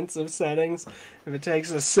defensive settings. If it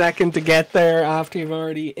takes a second to get there after you've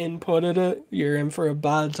already inputted it, you're in for a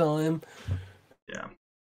bad time. Yeah.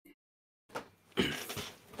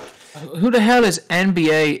 Who the hell is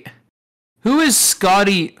NBA? Who is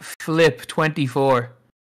Scotty Flip 24?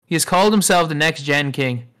 He has called himself the next gen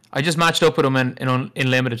king. I just matched up with him in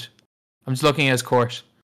limited. I'm just looking at his court.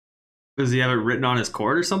 Does he have it written on his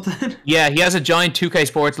court or something? Yeah, he has a giant 2K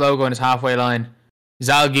Sports logo in his halfway line.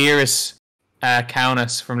 Zalgiris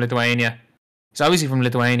Kaunas from Lithuania. He's obviously from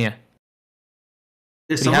Lithuania.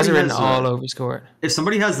 He has it written all over his court. If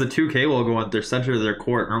somebody has the 2K logo at their center of their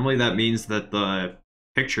court, normally that means that the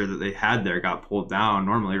picture that they had there got pulled down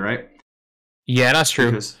normally, right? Yeah, that's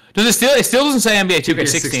true. Does it still doesn't say NBA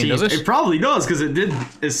 2K16, does it? It probably does, because it did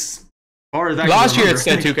as far as last year it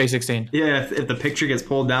said 2K16. Yeah, if the picture gets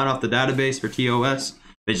pulled down off the database for TOS,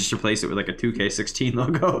 they just replace it with like a 2K16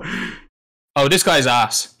 logo. Oh, this guy's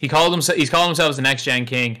ass. He's calling himself the next gen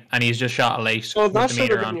king, and he's just shot late. Well, that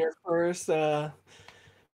should have been your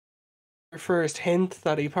first hint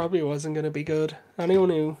that he probably wasn't going to be good. Anyone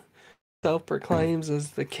who self-proclaims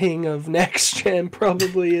as the king of next gen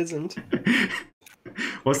probably isn't.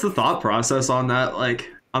 What's the thought process on that? Like,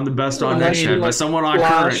 I'm the best on next gen, but someone on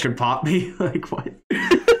current could pop me. Like, what?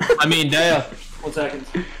 I mean, Dale. 1 second.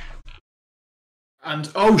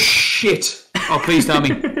 And oh shit! Oh, please tell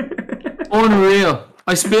me. Unreal.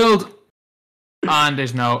 I spilled. And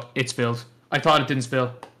it spilled. I thought it didn't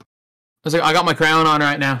spill. I was like, I got my crown on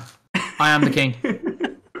right now. I am the king.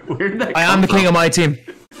 Where did that I am the king of my team.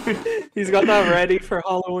 He's got that ready for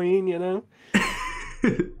Halloween, you know?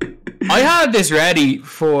 I had this ready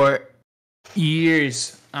for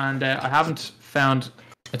years, and I haven't found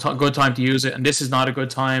a good time to use it. And this is not a good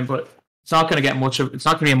time, but it's not going to get much of. It's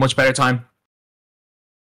not going to be a much better time.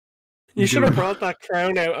 You should have brought that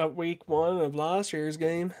crown out at week 1 of last year's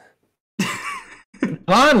game. The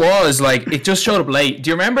plan was like it just showed up late. Do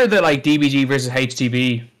you remember the like DBG versus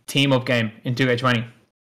HTB team up game in 2K20?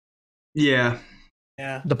 Yeah.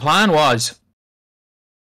 Yeah. The plan was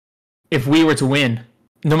if we were to win,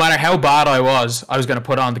 no matter how bad I was going to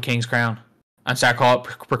put on the King's crown and start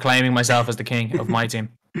proclaiming myself as the king of my team.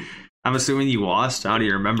 I'm assuming you lost. How do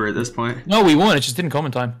you remember at this point? No, we won. It just didn't come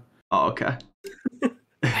in time. Oh, okay.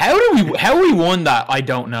 How we won that? I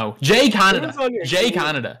don't know. Jay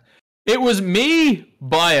Canada. It was me,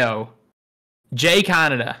 Bio, Jay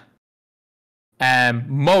Canada,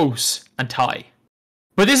 Mose, and Ty.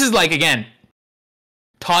 But this is like again,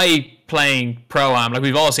 Ty playing Pro-Am. Like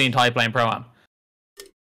we've all seen Ty playing Pro-Am.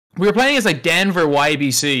 We were playing as like Denver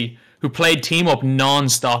YBC, who played team up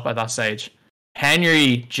non-stop at that stage.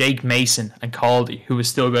 Henry, Jake Mason, and Caldy, who was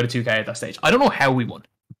still good at 2K at that stage. I don't know how we won.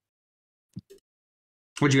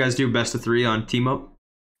 What'd you guys do? Best of 3 on team up?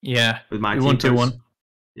 Yeah. With my team 2-1.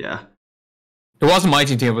 Yeah. It wasn't my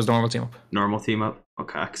team up, it was normal team up. Normal team up?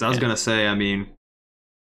 Okay. Because I was going to say, I mean,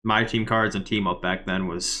 my team cards and team up back then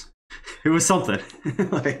was... It was something.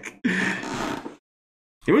 Like...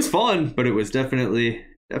 It was fun, but it was definitely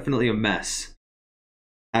a mess.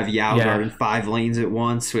 Have Yao guarding 5 lanes at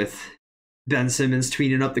once with Ben Simmons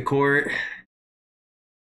tweening up the court.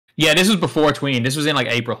 Yeah, this was before tween. This was in like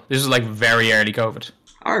April. This was like very early COVID.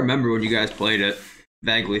 I remember when you guys played it.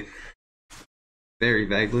 Vaguely. Very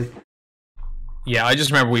vaguely. Yeah, I just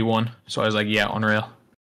remember we won. So I was like, yeah, unreal.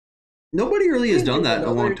 Nobody really has done that in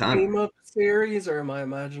a long time. Team up series, or am I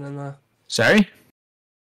imagining that? Sorry?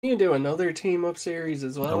 Can you do another team up series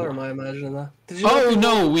as well, or am I imagining that? Oh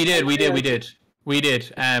no, we did. Or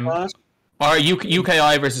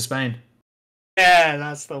UKI versus Spain. Yeah,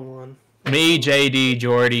 that's the one. Me, JD,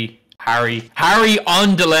 Jordy, Harry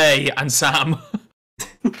on delay, and Sam.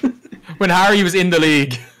 When Harry was in the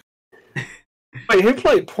league. Wait, who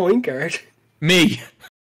played point guard? Me.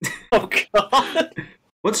 Oh god.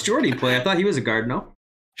 What's Jordy play? I thought he was a guard, no?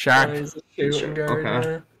 Sharp. He's a shooting guard.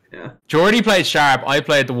 Okay. Yeah. Jordy played Sharp. I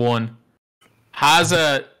played the 1.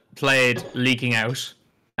 Haza played leaking out.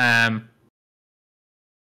 Sam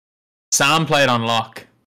played on lock.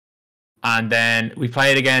 And then we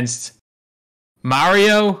played against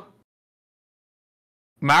Mario,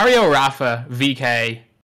 Rafa, VK,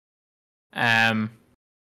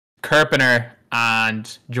 Kerpener,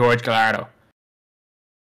 and George Gallardo.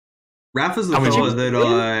 Rafa's the fellow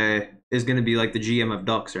that is going to be like the GM of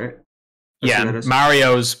Ducks, right? Yeah,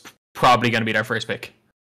 Mario's probably going to be their first pick.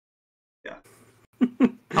 Yeah.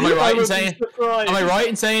 Am I right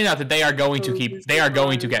in saying that they are going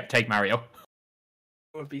to take Mario?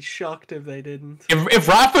 I would be shocked if they didn't. If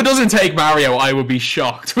Rafa doesn't take Mario, I would be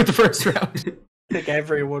shocked with the first round. I think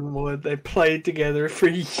everyone would. They played together for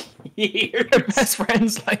years. They're best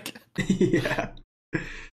friends, like. Yeah.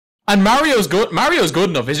 And Mario's good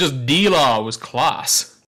enough. It's just D-Law was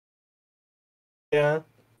class. Yeah.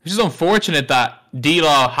 It's just unfortunate that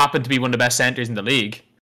D-Law happened to be one of the best centers in the league.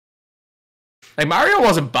 Like, Mario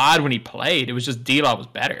wasn't bad when he played. It was just D-Law was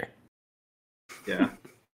better. Yeah.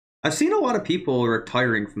 I've seen a lot of people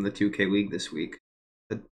retiring from the 2K League this week.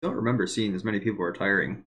 I don't remember seeing as many people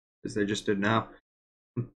retiring as they just did now.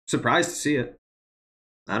 I'm surprised to see it.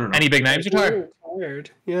 I don't know. Any big names retired?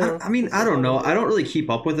 Yeah. I mean, I don't know. I don't really keep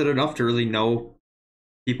up with it enough to really know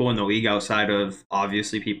people in the league outside of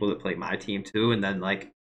obviously people that play my team too, and then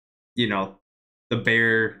like, you know,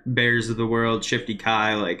 the Bears of the world, Shifty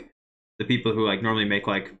Kai, like the people who like normally make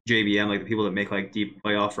like JBM, like the people that make like deep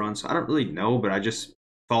playoff runs. So I don't really know, but I just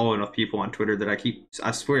follow enough people on Twitter that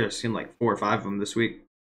I swear I've seen like 4 or 5 of them this week.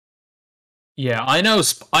 Yeah, I know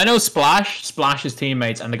Splash's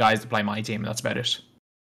teammates, and the guys that play my team. That's about it.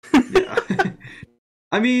 Yeah.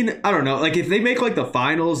 I mean, I don't know. Like, if they make like the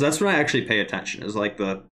finals, that's when I actually pay attention. Is like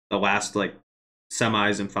the last like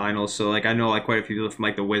semis and finals. So like I know like quite a few people from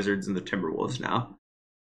like the Wizards and the Timberwolves now.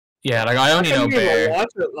 Yeah, like I only know Bear. I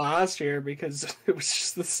watched it last year because it was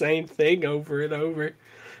just the same thing over and over.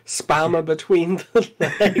 Spammer between the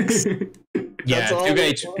legs. Yeah,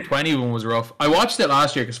 2K21 was rough. I watched it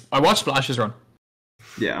last year because I watched Splash's run.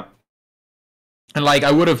 Yeah. And like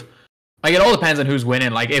I would have, like it all depends on who's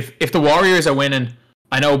winning. Like if the Warriors are winning,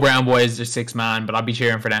 I know Brown Boys are 6-man, but I'll be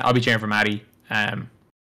cheering for them. I'll be cheering for Maddie. If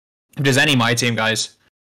there's any my team guys,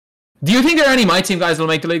 do you think there are any my team guys that'll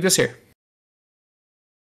make the league this year?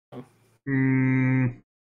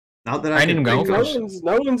 Not that I didn't can go think for of. it.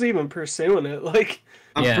 No one's even pursuing it. Like,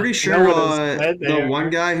 I'm pretty sure No one has said the they one are.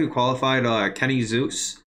 guy who qualified, Kenny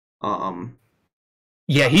Zeus,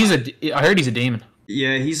 Yeah, I heard he's a demon.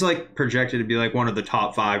 yeah, he's like projected to be like one of the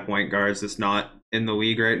top 5 point guards that's not in the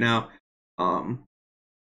league right now.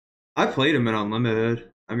 I played him in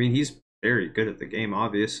Unlimited. I mean, he's very good at the game,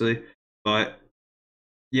 obviously. But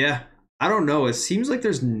yeah, I don't know. It seems like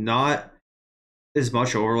there's not as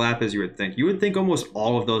much overlap as you would think. You would think almost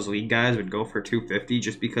all of those league guys would go for 250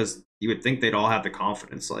 just because you would think they'd all have the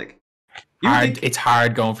confidence. Like, It's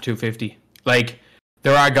hard going for 250. Like,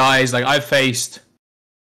 there are guys, like, I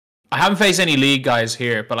haven't faced any league guys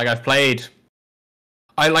here, but like I played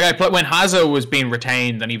when Hazo was being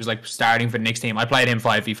retained and he was like starting for the next team. I played him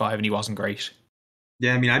 5v5 and he wasn't great.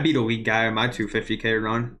 Yeah, I mean, I beat a league guy on my 250k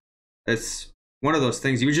run. It's one of those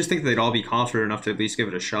things. You would just think they'd all be confident enough to at least give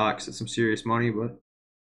it a shot because it's some serious money, but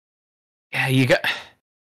Yeah, it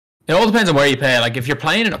all depends on where you play. Like, if you're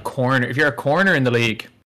playing in a corner, if you're a corner in the league,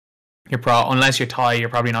 unless you're Ty, you're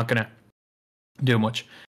probably not gonna do much.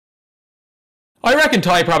 I reckon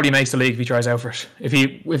Ty probably makes the league if he tries out for it. If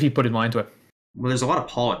he put his mind to it. well, there's a lot of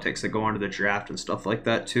politics that go onto the draft and stuff like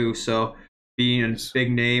that too. So being a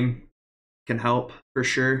big name can help for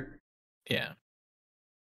sure. Yeah. I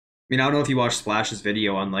mean, I don't know if you watched Splash's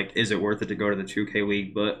video on like, is it worth it to go to the 2K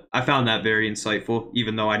League? But I found that very insightful,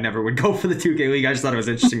 even though I never would go for the 2K League. I just thought it was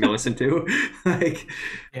interesting to listen to. Like,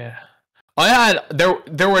 Yeah.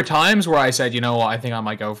 There were times where I said, you know what, I think I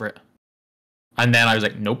might go for it. And then I was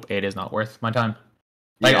like, nope, it is not worth my time.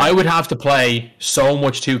 Like, yeah. I would have to play so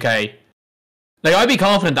much 2K. Like, I'd be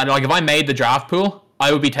confident that, like, if I made the draft pool,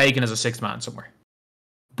 I would be taken as a 6th man somewhere.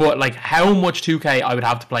 But, like, how much 2K I would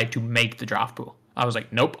have to play to make the draft pool? I was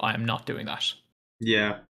like, nope, I am not doing that.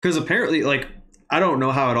 Yeah, because apparently, like, I don't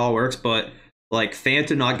know how it all works, but like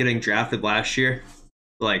Fanta not getting drafted last year,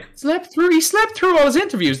 like He slept through all his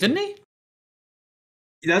interviews, didn't he?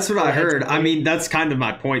 that's what I heard. I mean, that's kind of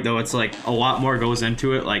my point, though. It's like a lot more goes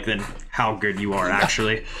into it, like than how good you are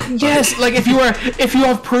actually. Yes, like if you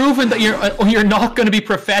have proven that you're not going to be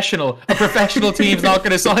professional, a professional team's not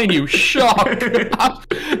going to sign you. Shock.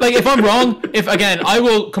 Like, if I'm wrong, I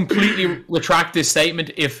will completely retract this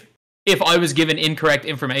statement if I was given incorrect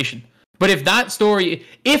information. But if that story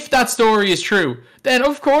is true, then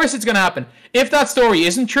of course it's going to happen. If that story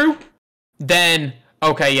isn't true, then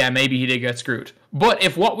okay, yeah, maybe he did get screwed. But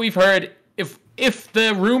if what we've heard, if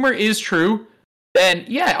the rumor is true, then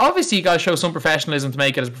yeah, obviously you gotta show some professionalism to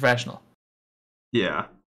make it as professional. Yeah.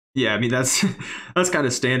 I mean, that's kind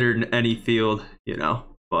of standard in any field, you know.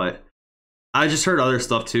 But I just heard other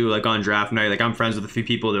stuff too, like on draft night. Like, I'm friends with a few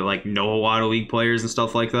people that like know a lot of league players and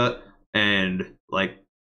stuff like that, and like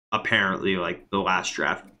apparently, like the last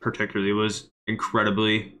draft particularly was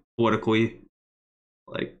incredibly politically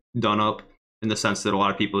like done up. In the sense that a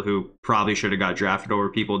lot of people who probably should have got drafted over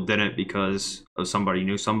people didn't because of somebody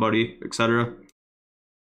knew somebody, etc.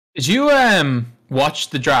 Did you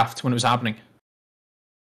watch the draft when it was happening?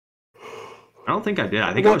 I don't think I did.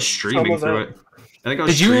 I think I was streaming through it. I think I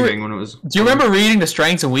was streaming when it was. Do you remember reading the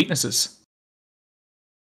strengths and weaknesses?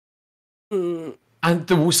 And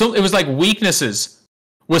it was like weaknesses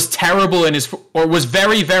was terrible was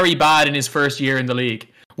very, very bad in his first year in the league.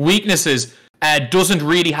 Weaknesses isn't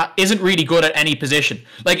really good at any position.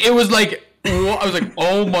 Like, it was like, I was like,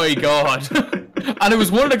 oh my god. And it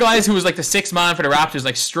was one of the guys who was like the 6th man for the Raptors,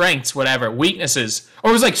 like strengths, whatever, weaknesses,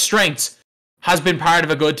 or it was like strengths has been part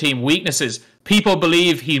of a good team, weaknesses, people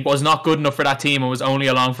believe he was not good enough for that team and was only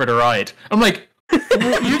along for the ride. I'm like,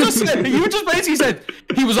 you just basically said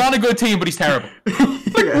he was on a good team but he's terrible.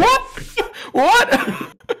 Like, what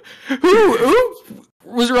who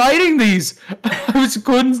was writing these? I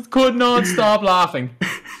could not stop laughing.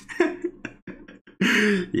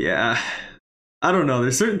 Yeah, I don't know.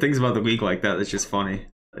 There's certain things about the league like that that's just funny.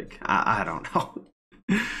 Like, I don't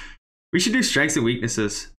know. We should do strengths and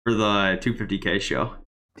weaknesses for the 250k show.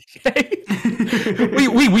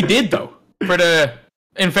 we did though.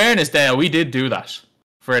 In fairness, Dale, we did do that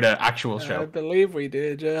for the actual show. I believe we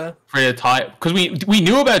did, yeah. For the tie, because we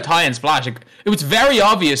knew about tie and splash. It was very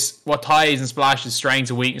obvious what ties and splashes strengths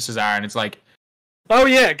and weaknesses are, and it's like, oh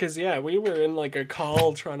yeah, because we were in like a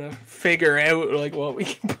call trying to figure out like what we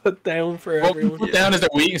can put down for everyone. Put down as their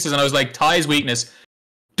weaknesses, and I was like, tie's weakness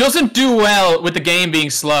doesn't do well with the game being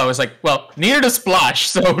slow. It's like, well, neither does splash,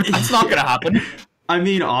 so that's not gonna happen. I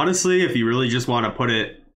mean, honestly, if you really just want to put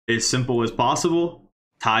it as simple as possible,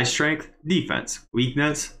 tie strength, defense,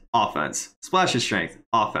 weakness, offense. Splash's strength,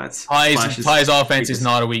 offense. Splash's Ty's offense is weakness.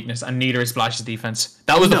 not a weakness, and neither is Splash's defense.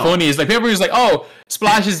 That was the funniest. Like, people were just like, oh,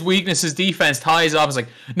 Splash's weakness is defense, Ty's offense. Like,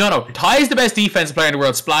 no. Ty's the best defensive player in the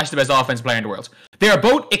world, Splash the best offensive player in the world. They are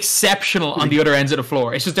both exceptional on the other ends of the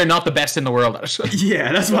floor. It's just they're not the best in the world at it.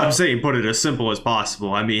 Yeah, that's what I'm saying. Put it as simple as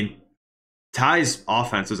possible. I mean, Ty's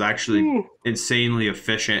offense was actually insanely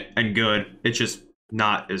efficient and good. It's just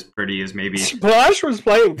not as pretty as maybe Splash was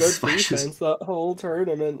playing good Splash defense that whole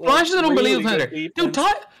tournament. Splash is an unbelievable really defender. Dude,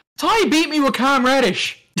 Ty beat me with Cam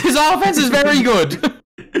Reddish. His offense is very good.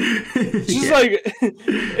 Just like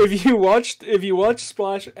if you watch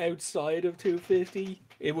Splash outside of 250,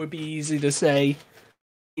 it would be easy to say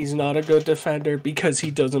he's not a good defender because he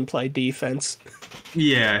doesn't play defense.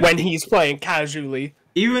 Yeah. When he's playing casually.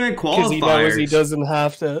 Even in Because he knows he doesn't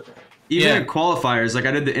have to. Even in qualifiers, like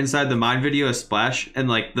I did the Inside the Mind video of Splash, and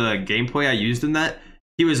like the gameplay I used in that,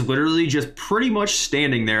 he was literally just pretty much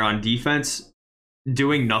standing there on defense,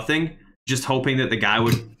 doing nothing, just hoping that the guy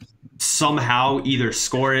would somehow either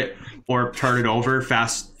score it or turn it over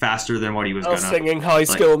faster than what he was gonna. Singing High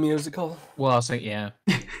School Musical. Well, I'll say, yeah.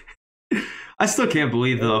 I still can't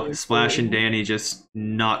believe though Splash and Danny just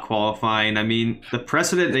not qualifying. I mean, the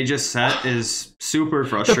precedent they just set is super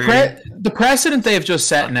frustrating. The precedent they've just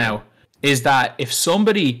set now is that if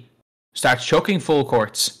somebody starts chucking full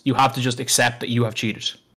courts, you have to just accept that you have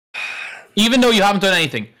cheated. Even though you haven't done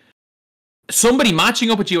anything. Somebody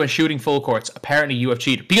matching up with you and shooting full courts, apparently you have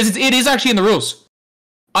cheated. Because it is actually in the rules.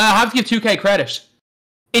 I have to give 2K credit.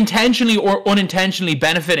 Intentionally or unintentionally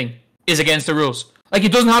benefiting is against the rules. Like,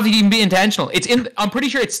 it doesn't have to even be intentional. I'm pretty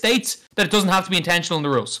sure it states that it doesn't have to be intentional in the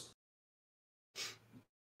rules.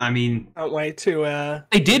 I mean, Can't wait to.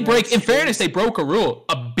 They did break. In fairness, they broke a rule,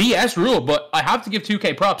 a BS rule. But I have to give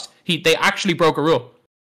 2K props. They actually broke a rule.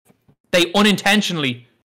 They unintentionally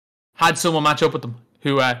had someone match up with them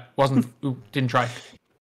who didn't try.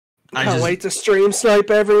 Can't wait to stream snipe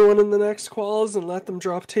everyone in the next quals and let them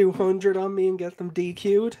drop 200 on me and get them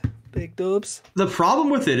DQ'd. Big dubs. The problem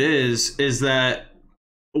with it is that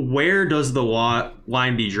where does the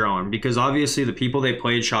line be drawn? Because obviously the people they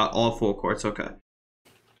played shot all full courts. Okay.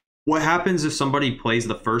 What happens if somebody plays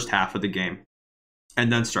the first half of the game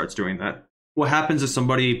and then starts doing that? What happens if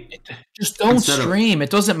somebody just don't stream?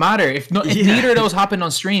 It doesn't matter if neither of those happen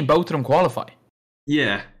on stream. Both of them qualify.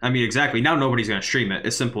 Yeah, I mean exactly. Now nobody's gonna stream it.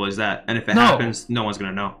 As simple as that. And if it happens, no one's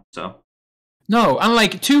gonna know. So no, and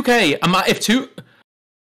like 2K,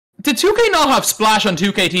 did 2K not have Splash on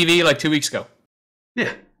 2K TV like 2 weeks ago?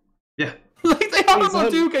 Yeah. Like they had him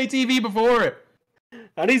on 2K TV before it.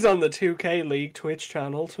 And he's on the 2K League Twitch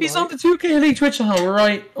channel tonight. He's on the 2K League Twitch channel,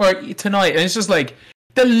 right? Or tonight. And it's just like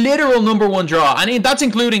the literal number one draw. And that's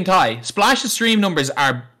including Ty. Splash's stream numbers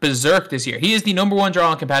are berserk this year. He is the number one draw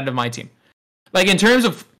on competitive MyTEAM. Like, in terms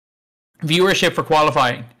of viewership for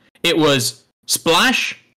qualifying, it was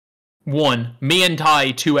Splash 1, me and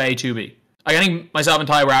Ty 2A, 2B. I think myself and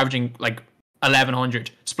Ty were averaging like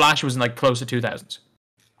 1,100. Splash was in like close to 2,000s.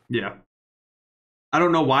 Yeah. I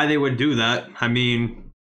don't know why they would do that. I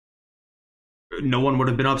mean, no one would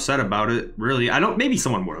have been upset about it, really. Maybe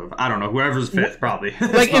someone would have. I don't know. Whoever's fifth, probably.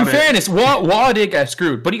 Like, in fairness, Wah did get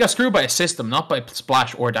screwed, but he got screwed by a system, not by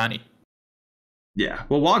Splash or Danny. Yeah.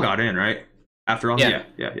 Well, Wah got in, right? After all? Yeah.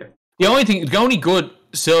 The only good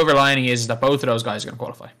silver lining is that both of those guys are going to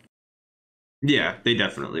qualify. Yeah, they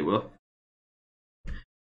definitely will.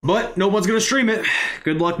 But no one's going to stream it.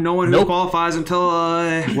 Good luck no one who qualifies until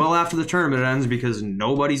well after the tournament ends, because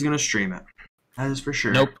nobody's going to stream it. That is for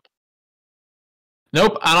sure. Nope.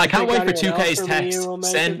 And I can't wait for 2K's text.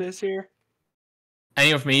 This year?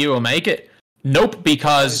 Anyone from EU will make it? Nope,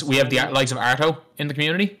 because we have the likes of Arto in the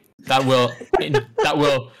community. That will.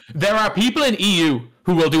 There are people in EU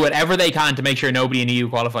who will do whatever they can to make sure nobody in EU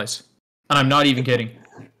qualifies. And I'm not even kidding.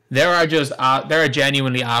 There are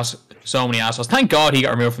genuinely so many assholes. Thank God he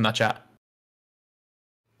got removed from that chat.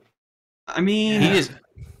 I mean,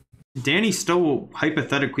 Danny still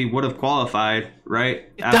hypothetically would have qualified,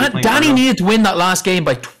 right? Danny needed to win that last game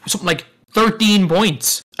by something like 13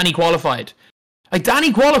 points, and he qualified. Like,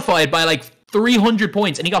 Danny qualified by like 300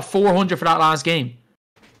 points, and he got 400 for that last game.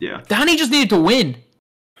 Yeah. Danny just needed to win.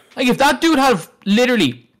 Like, if that dude had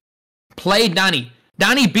literally played Danny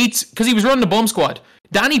beats, because he was running the bomb squad,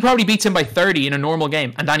 Danny probably beats him by 30 in a normal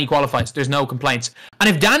game, and Danny qualifies. There's no complaints. And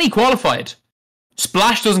if Danny qualified,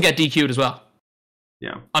 Splash doesn't get DQ'd as well.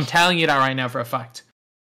 Yeah. I'm telling you that right now for a fact.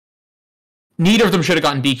 Neither of them should have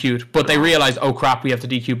gotten DQ'd, but they realized, oh crap, we have to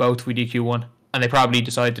DQ both if we DQ one. And they probably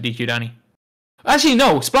decided to DQ Danny. Actually,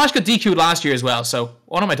 no, Splash got DQ'd last year as well, so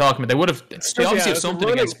what am I talking about? They obviously have something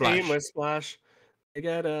against Splash. With Splash. They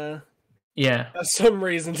got Yeah. For some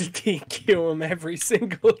reason to DQ him every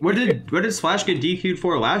single What year. did Splash get DQ'd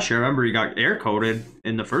for last year? I remember he got air coded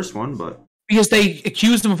in the first one, but Because they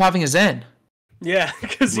accused him of having a Zen. Yeah,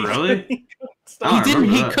 because Really? he I He don't didn't,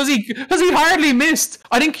 remember that. because he hardly missed.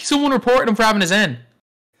 I think someone reported him for having a Zen.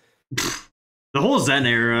 The whole Zen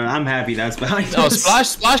era, I'm happy that's behind No, us.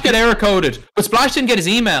 Splash got error coded, but Splash didn't get his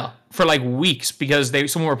email for like weeks because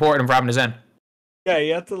someone reported him for having a Zen. Yeah,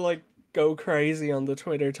 you have to like go crazy on the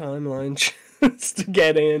Twitter timeline just to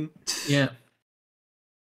get in. Yeah.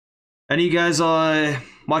 Any of you guys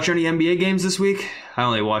watch any NBA games this week? I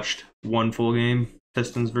only watched one full game,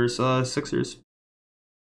 Pistons versus Sixers.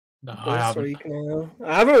 No, I This haven't. week now.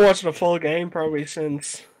 I haven't watched a full game probably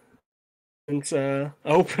since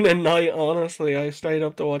opening night. Honestly, I stayed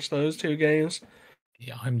up to watch those two games.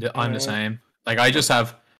 Yeah, I'm the same. Like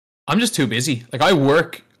I'm just too busy. Like I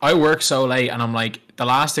work so late, and I'm like, the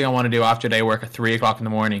last thing I want to do after day work at 3:00 in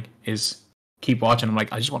the morning is keep watching. I'm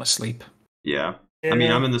like, I just want to sleep. Yeah. I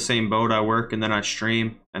mean, I'm in the same boat. I work and then I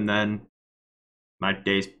stream, and then my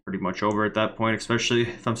day's pretty much over at that point, especially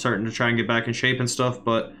if I'm starting to try and get back in shape and stuff.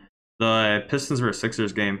 But the Pistons versus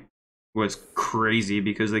Sixers game was crazy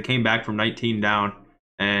because they came back from 19 down,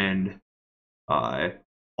 and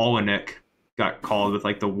Olenek got called with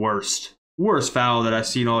like the worst foul that I've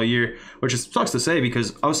seen all year, which is sucks to say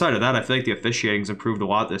because outside of that, I feel like the officiating's improved a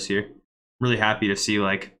lot this year. Really happy to see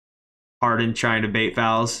like Harden trying to bait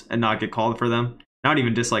fouls and not get called for them. I don't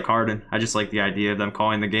even dislike Harden. I just like the idea of them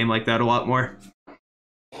calling the game like that a lot more.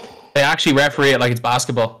 They actually referee it like it's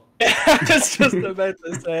basketball. I was just about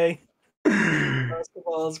to say.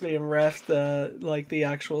 Basketball is being refed like the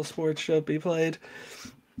actual sports should be played,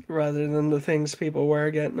 rather than the things people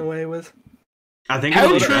were getting away with. I think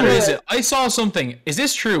How true is it? I saw something. Is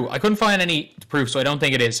this true? I couldn't find any proof, so I don't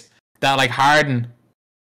think it is. That like Harden,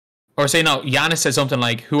 or say no, Giannis said something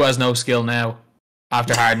like, "Who has no skill now?"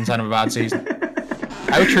 After Harden's had a bad season.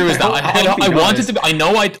 How true is that? I want it to be. I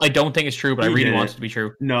know I don't think it's true, but I really want it to be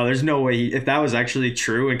true. No, there's no way. If that was actually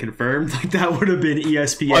true and confirmed, like that would have been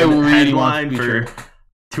ESPN I really headline for true.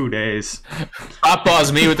 2 days. That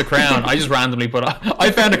was me with the crown. I just randomly put.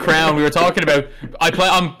 I found a crown. We were talking about.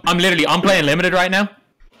 I'm playing limited right now.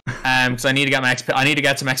 Because I need to get my XP. I need to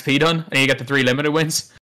get some XP done. I need to get the 3 limited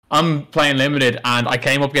wins. I'm playing limited, and I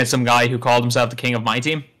came up against some guy who called himself the king of my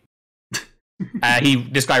team.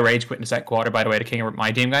 This guy rage quit in the second quarter, by the way, the king of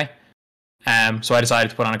my team guy. So I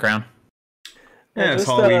decided to put on a crown. Yeah, it's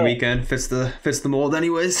Halloween weekend. Fits the mold,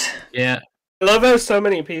 anyways. Yeah. I love how so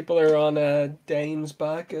many people are on Dane's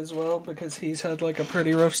back as well, because he's had like a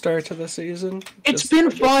pretty rough start to the season. It's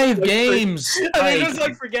been 5 games. I mean, just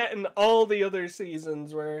like forgetting all the other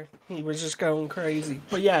seasons where he was just going crazy.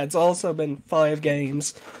 But yeah, it's also been 5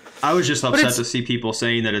 games. I was just upset to see people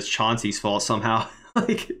saying that it's Chauncey's fault somehow.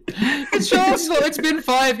 Like it's Chauncey's fault. It's been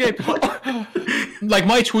 5 games. Like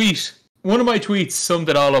my tweet, one of my tweets summed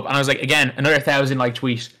it all up, and I was like, again, another 1,000 like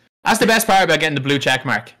tweet. That's the best part about getting the blue check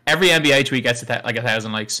mark. Every NBA tweet gets like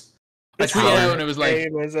 1,000 likes. I tweeted out and it was like,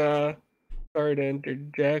 sorry to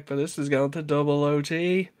interject, but this is going to double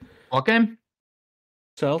OT. what game?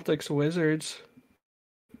 Celtics Wizards.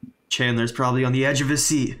 Chandler's probably on the edge of his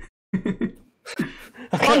seat.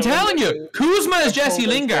 I'm telling you, Kuzma is Jesse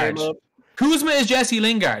Lingard. Kuzma is Jesse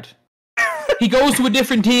Lingard. He goes to a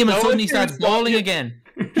different team and suddenly starts balling again.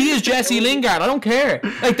 He is Jesse Lingard. I don't care.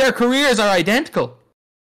 Like, their careers are identical.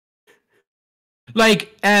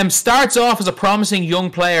 Like, starts off as a promising young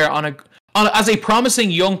player on a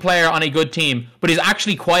good team, but is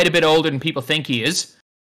actually quite a bit older than people think he is.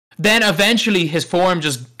 Then eventually his form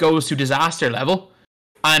just goes to disaster level,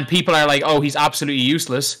 and people are like, "Oh, he's absolutely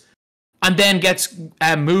useless." And then gets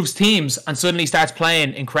moves teams and suddenly starts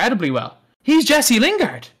playing incredibly well. He's Jesse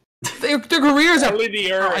Lingard. Their careers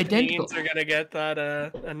are identical. Are gonna get that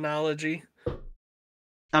analogy.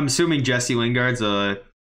 I'm assuming Jesse Lingard's a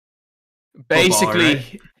basically,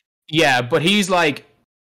 right? Yeah, but he's like,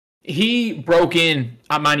 he broke in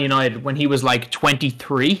at Man United when he was like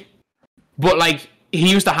 23, but like he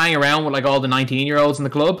used to hang around with like all the 19-year-olds in the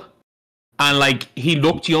club, and like he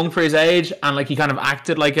looked young for his age, and like he kind of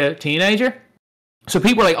acted like a teenager. So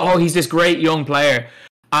people were like, "Oh, he's this great young player,"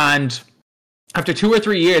 and after 2 or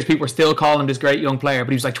 3 years, people were still calling him this great young player,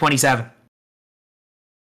 but he was like 27,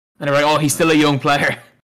 and they're like, "Oh, he's still a young player."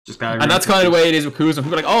 And that's kind of the way it is with Kuzma.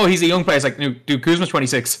 People are like, "Oh, he's a young player." It's like, no, dude, Kuzma's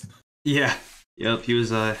 26. Yeah. Yep. He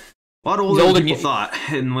was a lot older than people thought.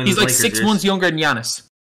 He's like 6 months younger than Giannis.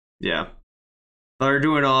 Yeah. They're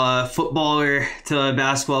doing a footballer to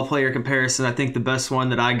basketball player comparison. I think the best one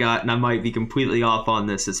that I got, and I might be completely off on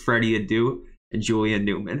this, is Freddie Adu and Julian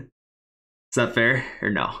Newman. Is that fair or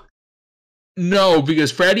no? No,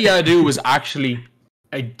 because Freddie Adu was actually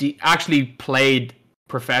played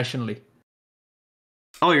professionally.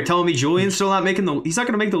 Oh, you're telling me Julian's still not making he's not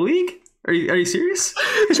going to make the league? Are you serious?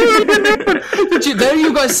 There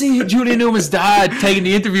you guys see Julian Newman's dad taking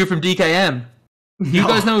the interview from DKM. You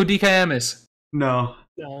guys know who DKM is? No.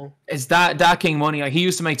 It's that King Money. Like, he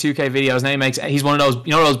used to make 2K videos. Now he's one of those,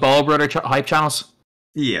 those Ball Brother hype channels.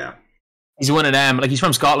 Yeah. He's one of them. Like, he's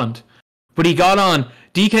from Scotland, but he got on.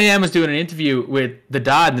 DKM was doing an interview with the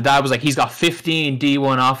dad, and the dad was like, he's got 15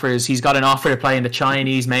 D1 offers. He's got an offer to play in the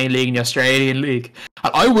Chinese main league and the Australian league.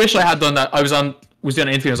 And I wish I had done that. I was doing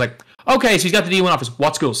an interview. I was like, okay, so he's got the D1 offers.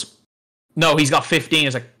 What schools? No, he's got 15.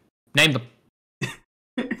 It's like, name them.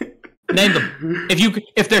 Name them.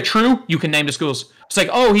 If they're true, you can name the schools. It's like,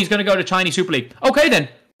 oh, he's going to go to Chinese Super League. Okay, then.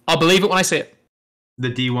 I'll believe it when I see it.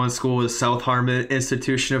 The D1 school is South Harmon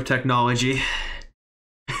Institution of Technology.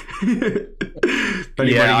 If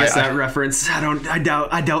anybody gets that reference, I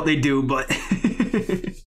doubt they do, but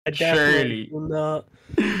I definitely will not.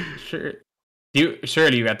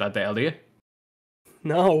 Surely you got that, Dale, do you?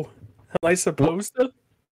 No. Am I supposed to?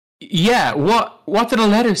 Yeah, what did the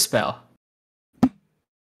letters spell?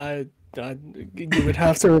 You would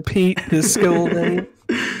have to repeat the school name.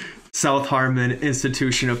 South Harmon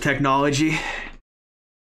Institution of Technology.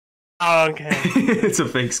 Oh, okay. It's a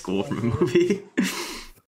fake school from a movie.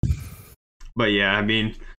 But yeah, I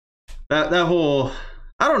mean, that whole,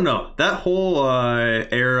 I don't know, that whole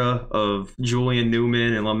era of Julian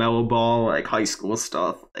Newman and LaMelo Ball, like high school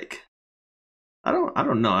stuff, like, I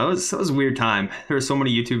don't know. It was a weird time. There were so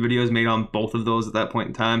many YouTube videos made on both of those at that point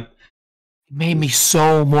in time. Made me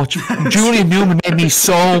so much. Julian Newman made me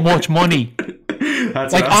so much money.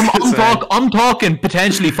 That's like, I'm talking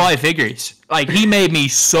potentially 5 figures. Like, he made me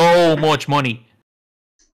so much money.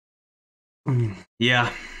 Yeah,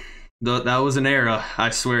 that was an era. I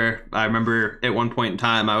swear. I remember at one point in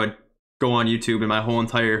time, I would go on YouTube and my whole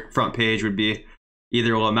entire front page would be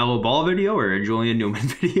either a LaMelo Ball video or a Julian Newman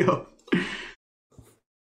video.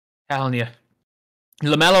 Telling you,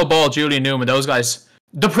 LaMelo Ball, Julian Newman, those guys.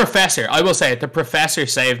 The Professor, I will say it. The Professor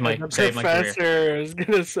saved my career. I was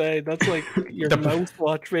gonna say that's like your most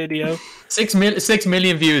watched video. 6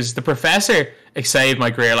 million views. The Professor saved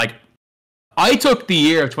my career. Like, I took the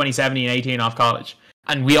year of 2017-18 off college,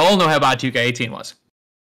 and we all know how bad 2K18 was.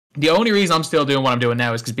 The only reason I'm still doing what I'm doing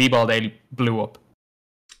now is because B-Ball Daily blew up.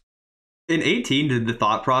 In 18, did the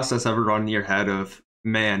thought process ever run in your head of,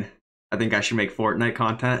 man, I think I should make Fortnite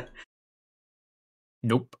content?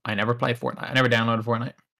 Nope, I never played Fortnite. I never downloaded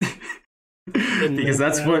Fortnite. Because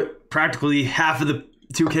that's what practically half of the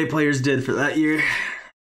 2K players did for that year.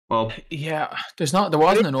 Well, yeah, there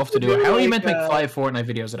wasn't enough to do it. How are you meant to make 5 Fortnite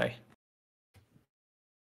videos a day?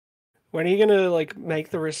 When are you gonna like make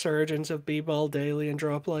the resurgence of B-Ball Daily and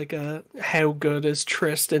drop like a how good is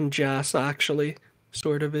Tristan Jass actually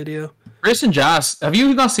sort of video? Tristan Jass, have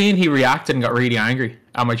you not seen he reacted and got really angry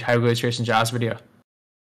how good is Tristan Jass video?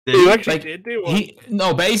 You actually did do one?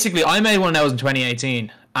 No, basically, I made one that was in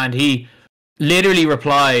 2018, and he literally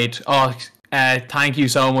replied, "Oh, thank you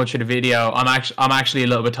so much for the video. I'm actually a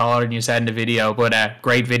little bit taller than you said in the video, but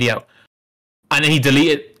great video." And then he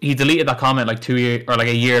deleted that comment like 2 years or like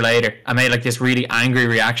a year later. I made like this really angry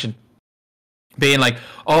reaction, being like,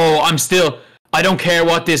 "Oh, I don't care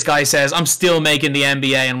what this guy says. I'm still making the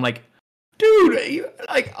NBA." And I'm like, dude,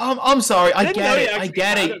 like, I'm sorry. I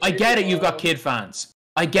get it. You've got kid fans.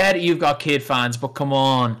 I get it, you've got kid fans, but come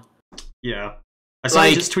on. Yeah. I saw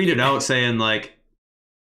you just tweeted out saying, like,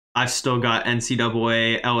 I've still got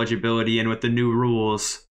NCAA eligibility, and with the new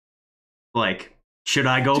rules, like, should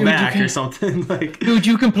I go back or something? Like, dude,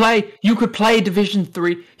 you could play Division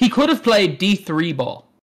 3. He could have played D3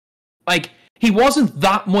 ball. Like, he wasn't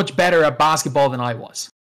that much better at basketball than I was.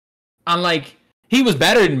 And, like, he was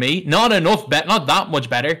better than me. Not that much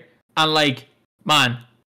better. And, like, man,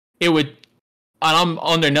 and I'm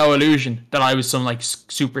under no illusion that I was some like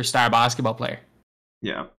superstar basketball player.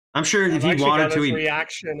 Yeah, I'm sure if he wanted to,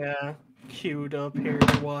 reaction queued up here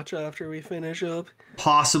to watch after we finish up.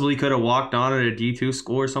 Possibly could have walked on at a D2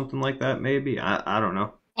 school or something like that. Maybe I don't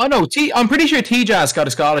know. Oh no, I'm pretty sure T-Jazz got a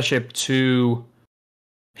scholarship to.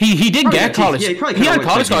 He did get college. He had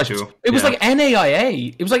college scholarships. It was like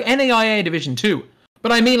NAIA. It was like NAIA Division 2.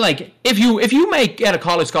 But I mean, like, if you get a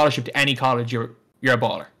college scholarship to any college, you're a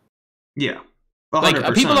baller. Yeah. 100%.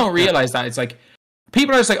 Like, people don't realize that. It's like,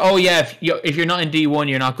 people are just like, oh yeah, if you're not in D1,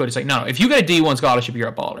 you're not good. It's like, no, if you get a D1 scholarship, you're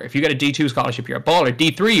a baller. If you get a D2 scholarship, you're a baller.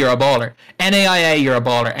 D3, you're a baller. NAIA, you're a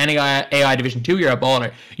baller. NAIA Division 2, you're a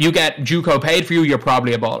baller. You get JUCO paid for you, you're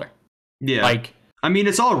probably a baller. Yeah. Like, I mean,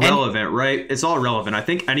 it's all relevant, right? It's all relevant. I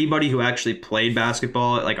think anybody who actually played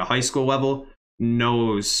basketball at like a high school level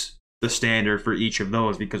knows the standard for each of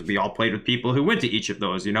those, because we all played with people who went to each of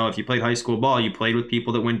those. You know, if you played high school ball, you played with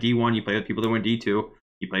people that went D1, you played with people that went D2,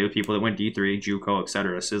 you played with people that went D3, JUCO,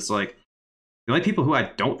 etc. So it's like the only people who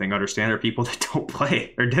I don't think understand are people that don't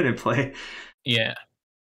play or didn't play. Yeah.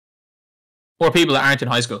 Or people that aren't in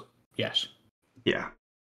high school. Yes. Yeah.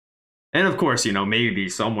 And of course, you know, maybe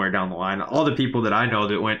somewhere down the line, all the people that I know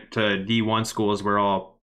that went to D1 schools were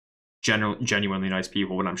all genuinely nice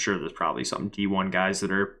people, but I'm sure there's probably some D1 guys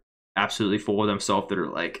that are absolutely full of themselves that are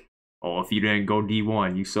like, oh, if you didn't go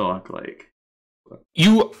D1, you suck. Like,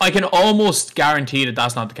 I can almost guarantee that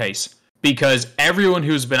that's not the case, because everyone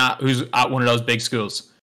who's at one of those big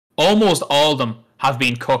schools, almost all of them have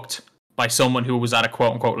been cooked by someone who was at a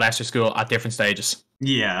quote unquote lesser school at different stages.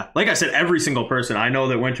 Yeah, like I said, every single person I know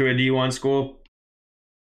that went to a D1 school,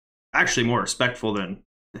 actually more respectful than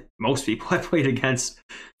most people I played against.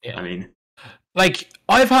 Yeah. I mean, like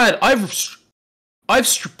I've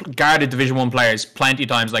guarded Division 1 players plenty of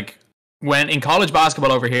times. Like when in college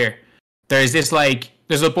basketball over here, there's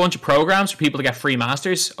a bunch of programs for people to get free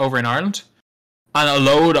masters over in Ireland, and a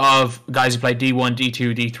load of guys who play D1,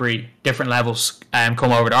 D2, D3, different levels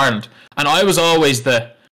come over to Ireland. And I was always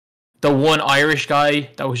the one Irish guy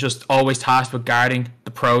that was just always tasked with guarding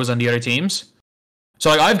the pros on the other teams. So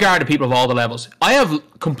like I've guarded people of all the levels. I have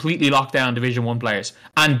completely locked down Division 1 players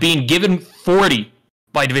and been given 40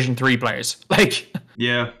 by Division 3 players. Like,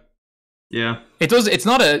 yeah. It's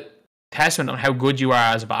not a testament on how good you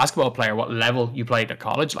are as a basketball player, what level you played at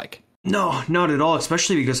college. Like, no, not at all.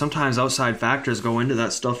 Especially because sometimes outside factors go into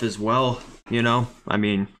that stuff as well. You know, I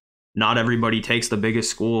mean, not everybody takes the biggest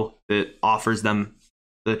school that offers them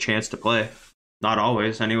the chance to play. Not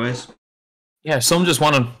always, anyways. Yeah, some just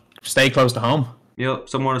want to stay close to home. Yep,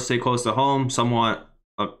 some want to stay close to home. Some want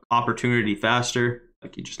an opportunity faster.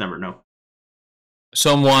 Like, you just never know.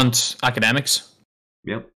 Some want academics.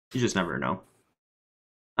 Yep, you just never know.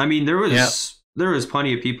 I mean, there was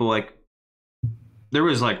plenty of people, like, there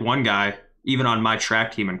was like one guy, even on my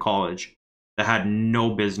track team in college, that had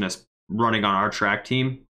no business running on our track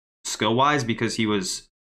team skill-wise, because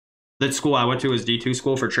the school I went to was D2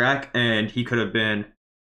 school for track, and he could have been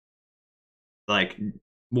like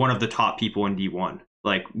one of the top people in D1.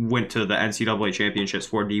 Like, went to the NCAA championships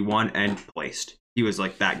for D1 and placed. He was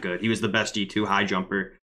like that good. He was the best D2 high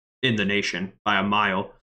jumper in the nation by a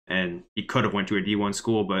mile, and he could have went to a D1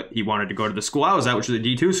 school, but he wanted to go to the school I was at, which was a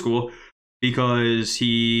D2 school, because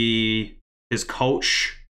his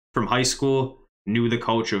coach from high school knew the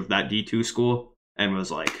coach of that D2 school and was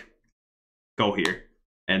like, go here,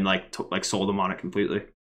 and like sold him on it completely.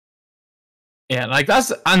 Yeah, like that's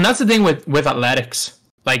the thing with athletics.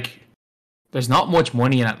 Like, there's not much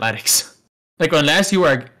money in athletics. Like, unless you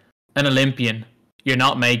are an Olympian, you're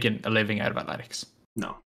not making a living out of athletics.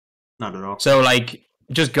 No, not at all. So like,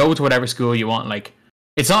 just go to whatever school you want. Like,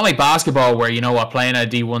 it's not like basketball where, you know what, playing at a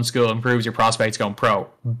D1 school improves your prospects going pro.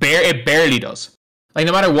 It barely does. Like,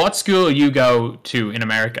 no matter what school you go to in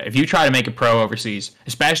America, if you try to make it pro overseas,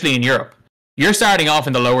 especially in Europe, you're starting off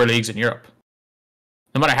in the lower leagues in Europe.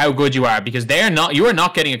 No matter how good you are, because you are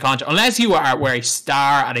not getting a contract unless you were a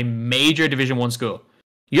star at a major Division 1 school.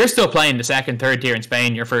 You're still playing the second, third tier in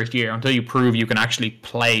Spain your first year until you prove you can actually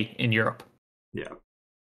play in Europe. Yeah.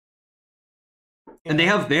 And they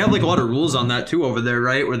have like a lot of rules on that too over there,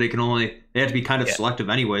 right? Where they have to be kind of selective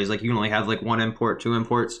anyways. Like, you can only have like one import, two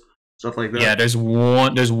imports, stuff like that. Yeah, there's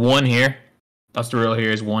one here. That's the rule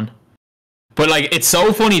here, is one. But like, it's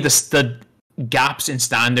so funny the gaps in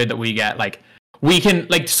standard that we get. Like, we can,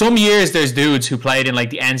 like, some years there's dudes who played in like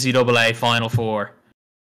the NCAA Final Four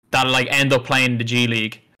that like end up playing the G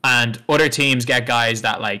League, and other teams get guys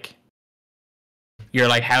that like, you're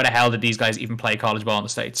like, how the hell did these guys even play college ball in the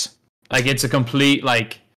States? Like, it's a complete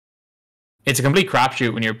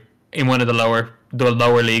crapshoot when you're in one of the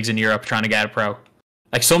lower leagues in Europe trying to get a pro.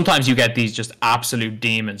 Like, sometimes you get these just absolute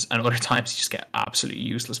demons, and other times you just get absolutely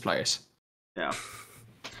useless players. Yeah.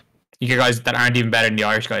 You get guys that aren't even better than the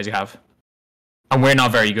Irish guys you have. And we're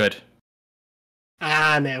not very good.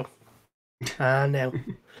 No.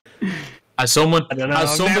 As someone, I don't know.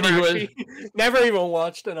 as somebody who never even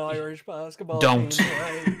watched an Irish basketball don't team.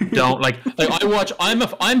 like I watch.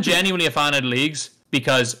 I'm genuinely a fan of the leagues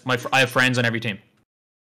because I have friends on every team.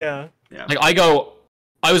 Yeah. Like,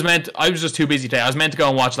 I was just too busy today. I was meant to go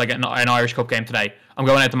and watch like an Irish Cup game today. I'm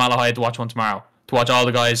going out to Malahide to watch one tomorrow, to watch all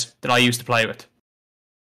the guys that I used to play with.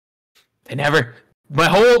 They never. My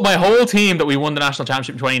whole team that we won the national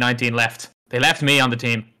championship in 2019 left. They left me on the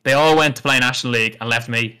team. They all went to play National League and left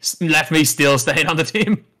me still staying on the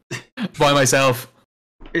team by myself.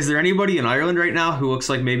 Is there anybody in Ireland right now who looks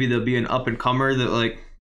like maybe they'll be an up and comer that like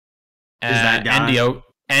is that guy?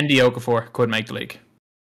 Andy Okafor could make the league.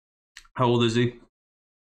 How old is he?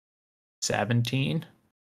 17.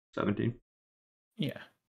 17. Yeah.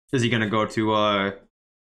 Is he gonna go to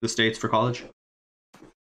the States for college?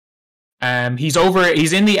 He's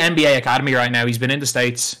in the NBA academy right now. He's been in the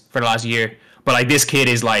States for the last year. But like this kid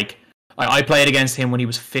is like I played against him when he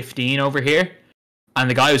was 15 over here, and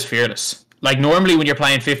the guy was fearless. Like normally when you're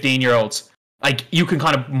playing 15-year-olds, like you can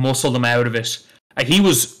kind of muscle them out of it. Like he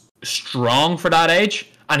was strong for that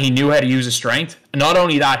age, and he knew how to use his strength. And not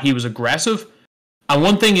only that, he was aggressive. And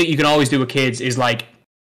one thing that you can always do with kids is like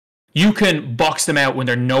you can box them out when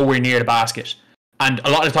they're nowhere near the basket, and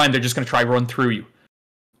a lot of the time they're just going to try run through you.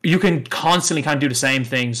 You can constantly kind of do the same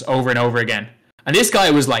things over and over again. And this guy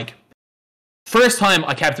was like, first time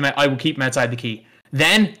I kept him out, I would keep him outside the key.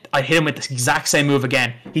 Then I hit him with the exact same move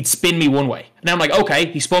again. He'd spin me one way. And I'm like,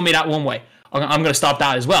 okay, he spun me that one way. I'm going to stop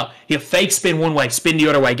that as well. He'll fake spin one way, spin the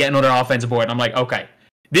other way, get another offensive board. And I'm like, okay,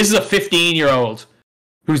 this is a 15-year-old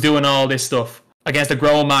who's doing all this stuff against a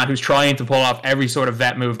grown man who's trying to pull off every sort of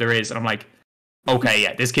vet move there is. And I'm like, okay,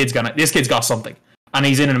 yeah, this kid's got something. And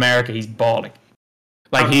he's in America, he's balling.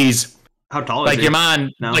 Like how tall is like he? Your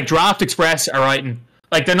man, no. Like Draft Express are writing.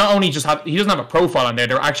 Like they're not only he doesn't have a profile on there,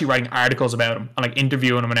 they're actually writing articles about him and like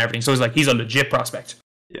interviewing him and everything. So it's like he's a legit prospect.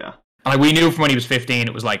 Yeah. And like we knew from when he was 15,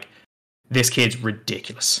 it was like this kid's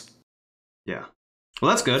ridiculous. Yeah. Well,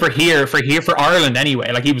 that's good. For Ireland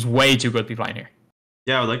anyway. Like he was way too good to be playing here.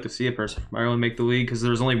 Yeah, I would like to see a person from Ireland make the league because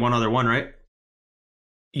there's only one other one, right?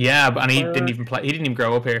 Yeah, and he didn't even play. He didn't even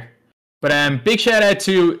grow up here. But big shout out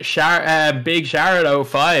to Big Sharad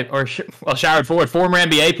 05 or Sharad Ford, former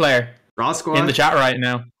NBA player, in the chat right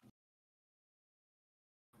now.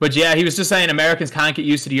 But yeah, he was just saying Americans can't get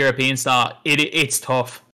used to the European style. It's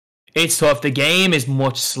tough. It's tough. The game is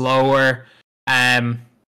much slower. And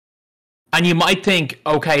you might think,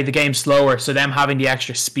 okay, the game's slower, so them having the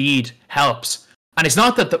extra speed helps. And it's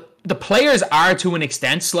not that the players are to an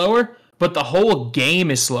extent slower, but the whole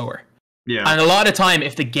game is slower. Yeah. And a lot of time,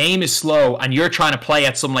 if the game is slow and you're trying to play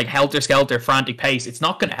at some like helter-skelter frantic pace, it's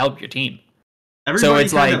not going to help your team. Everybody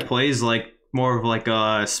kind of plays like more of like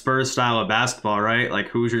a Spurs style of basketball, right? Like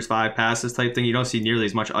Hoosiers 5 passes type thing. You don't see nearly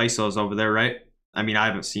as much ISOs over there, right? I mean, I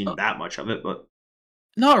haven't seen that much of it, but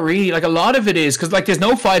not really. Like a lot of it is because like there's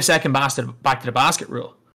no 5-second back to the basket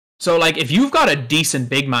rule. So like if you've got a decent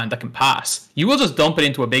big man that can pass, you will just dump it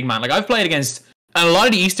into a big man. Like I've played against, and a lot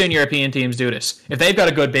of the Eastern European teams do this. If they've got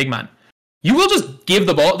a good big man, you will just give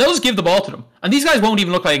the ball. They'll just give the ball to them. And these guys won't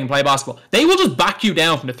even look like they can play basketball. They will just back you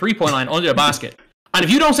down from the 3-point line under the basket. And if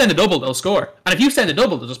you don't send a double, they'll score. And if you send a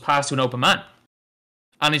double, they'll just pass to an open man.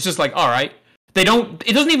 And it's just like, all right. It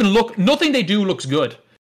doesn't even look, nothing they do looks good.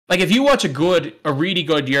 Like if you watch a really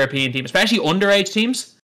good European team, especially underage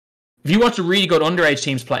teams, if you watch a really good underage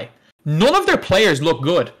teams play, none of their players look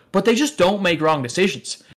good, but they just don't make wrong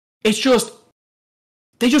decisions. It's just,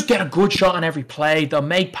 they just get a good shot on every play. They'll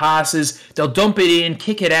make passes. They'll dump it in,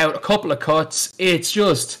 kick it out, a couple of cuts. It's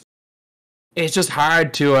just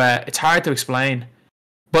hard to explain.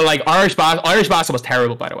 But like Irish basketball is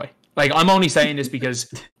terrible, by the way. Like I'm only saying this because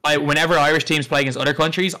whenever Irish teams play against other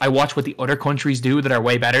countries, I watch what the other countries do that are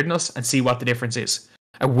way better than us and see what the difference is.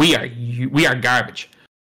 And we are garbage.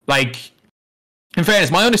 Like in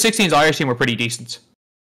fairness, my under-16s Irish team were pretty decent.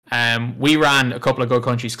 We ran a couple of good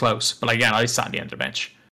countries close, but again, I sat on the end of the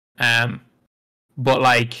bench. But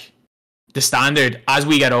like the standard, as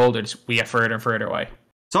we get older, we get further and further away.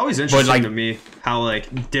 It's always interesting to me how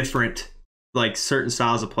like different like certain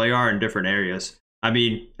styles of play are in different areas. I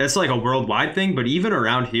mean, it's like a worldwide thing, but even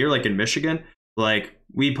around here, like in Michigan, like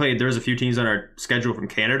there's a few teams on our schedule from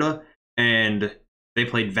Canada, and they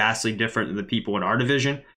played vastly different than the people in our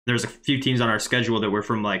division. There's a few teams on our schedule that were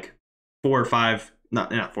from like 4 or 5,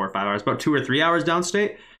 not 4 or 5 hours, about 2 or 3 hours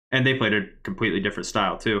downstate, and they played a completely different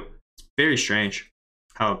style too. It's very strange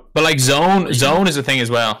how. But like zone is a thing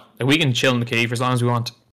as well. Like we can chill in the key for as long as we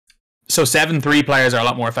want. So 7-3 players are a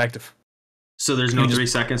lot more effective. So there's no 3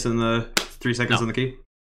 seconds in the 3 seconds in the key.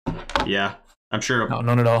 Yeah, I'm sure. No,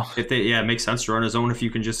 none at all. It makes sense to run a zone if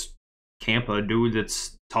you can just camp a dude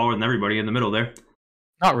that's taller than everybody in the middle there.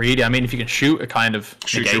 Not really. I mean, if you can shoot, it kind of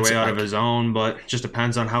shoot your way out of a zone, but it just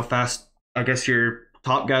depends on how fast. I guess your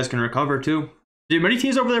top guys can recover too. Do many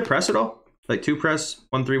teams over there press at all? Like 2 press,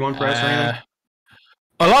 1-3-1 press, or anything?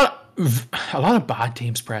 A lot of bad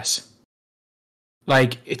teams press.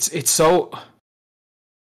 Like it's so.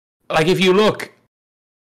 Like if you look,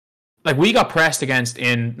 like we got pressed against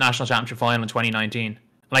in national championship final in 2019.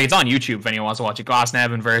 Like it's on YouTube if anyone wants to watch it.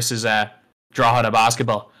 Glasnevin versus Drogheda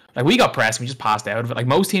basketball. Like, we got press, and we just passed out of it. Like,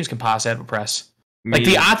 most teams can pass out of a press. Like,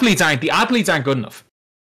 the athletes aren't good enough.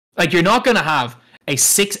 Like, you're not going to have a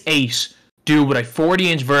 6'8" dude with a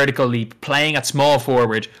 40-inch vertical leap playing at small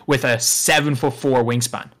forward with a 7'4"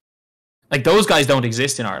 wingspan. Like, those guys don't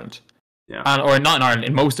exist in Ireland. Yeah. Or not in Ireland,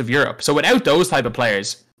 in most of Europe. So without those type of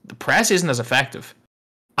players, the press isn't as effective.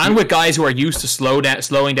 And with guys who are used to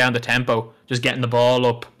slowing down the tempo, just getting the ball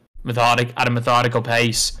up at a methodical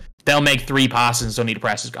pace, they'll make 3 passes and suddenly the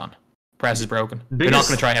press is gone. Press is broken. They're not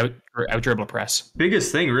going to try out dribble a press.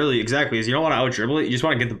 Biggest thing, really, exactly, is you don't want to out dribble it. You just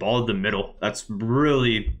want to get the ball to the middle. That's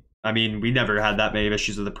really, I mean, we never had that many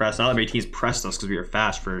issues with the press. Not that many teams pressed us because we were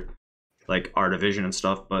fast for like our division and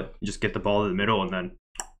stuff. But you just get the ball to the middle and then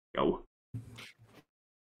go.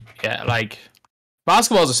 Yeah, like,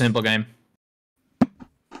 basketball is a simple game.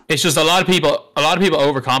 It's just a lot of people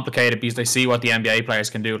overcomplicate it because they see what the NBA players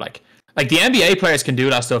can do. Like the NBA players can do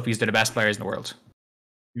that stuff because they're the best players in the world.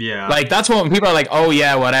 Yeah. Like, that's what when people are like, oh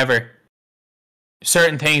yeah, whatever.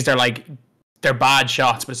 Certain things, they're bad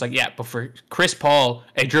shots, but it's like, yeah, but for Chris Paul,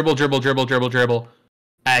 a dribble,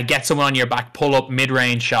 get someone on your back, pull up,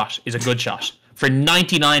 mid-range shot is a good shot. For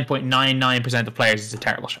 99.99% of players, it's a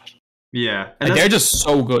terrible shot. Yeah. And like, they're just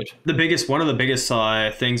so good. One of the biggest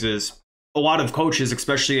things is a lot of coaches,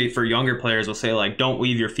 especially for younger players, will say, like, don't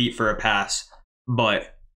leave your feet for a pass.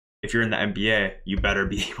 But if you're in the NBA, you better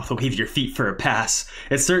be able to leave your feet for a pass.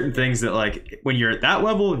 It's certain things that, like, when you're at that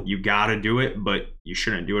level, you gotta do it, but you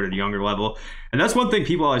shouldn't do it at a younger level. And that's one thing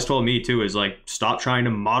people always told me too, is like, stop trying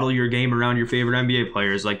to model your game around your favorite NBA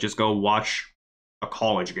players. Like, just go watch a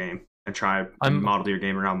college game and try and model your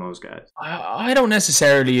game around those guys. I don't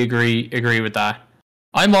necessarily agree with that.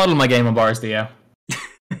 I model my game on Boris Diaw.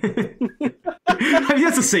 I mean,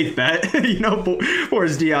 that's a safe bet. You know,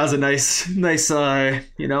 Boris Diaw is a nice nice player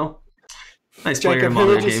to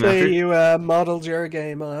model your game after. You modeled your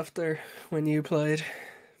game after when you played?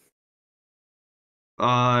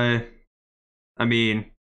 I mean,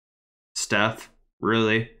 Steph,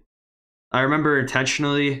 really. I remember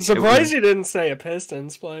intentionally. Surprised you didn't say a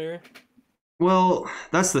Pistons player. Well,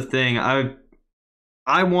 that's the thing.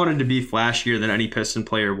 I wanted to be flashier than any Piston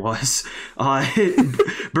player was.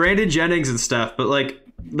 Brandon Jennings and Steph, but like,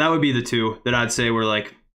 that would be the two that I'd say were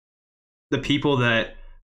like the people that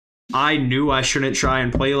I knew I shouldn't try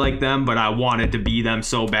and play like them, but I wanted to be them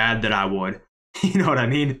so bad that I would. You know what I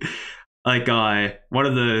mean? Like, one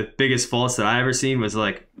of the biggest faults that I ever seen was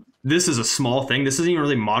like, this is a small thing. This isn't even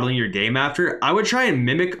really modeling your game after. I would try and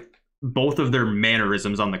mimic both of their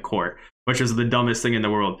mannerisms on the court, which is the dumbest thing in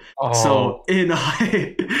the world. Oh. So in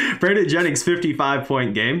Brandon Jennings'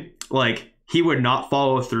 55-point game, like, he would not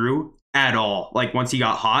follow through at all. Like, once he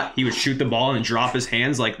got hot, he would shoot the ball and drop his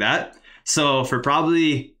hands like that. So for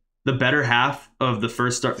probably the better half of the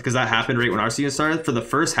first start, because that happened right when our season started, for the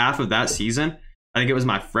first half of that season, I think it was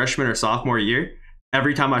my freshman or sophomore year,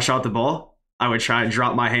 every time I shot the ball, I would try and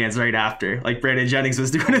drop my hands right after, like Brandon Jennings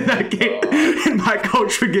was doing in that game. And my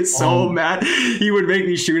coach would get so mad. He would make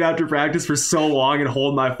me shoot after practice for so long and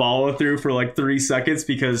hold my follow through for like 3 seconds,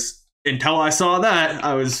 because until I saw that,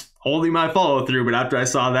 I was holding my follow through. But after I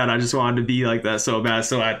saw that, I just wanted to be like that so bad.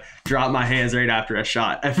 So I'd drop my hands right after a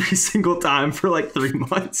shot every single time for like 3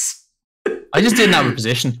 months. I just didn't have a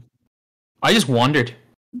position. I just wandered.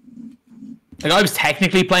 Like, I was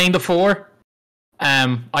technically playing the 4.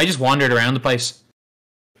 I just wandered around the place,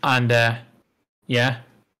 and yeah,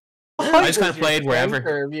 I just kind of played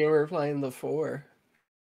wherever. You were playing the 4.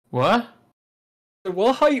 What?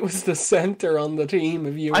 What height was the center on the team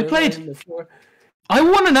if you were playing the 4? I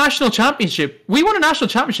won a national championship. We won a national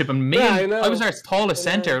championship, and I was our tallest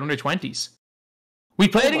center at under 20s. We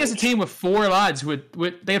played against a team with 4 lads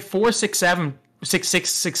they had 4 6'7", 6'6",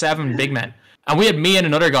 6'7" big men, and we had me and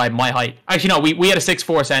another guy my height. Actually, no, we had a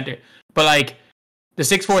 6'4" center, but like, the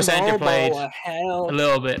 6'4" center played a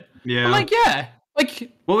little bit. Yeah. But like, yeah. Like,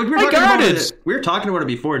 well, we were talking about it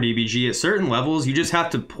before, DBG. At certain levels, you just have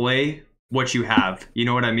to play what you have. You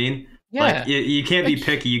know what I mean? Yeah. Like, you can't be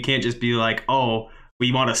picky. You can't just be like, oh,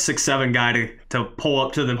 we want a 6'7" guy to pull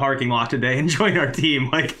up to the parking lot today and join our team.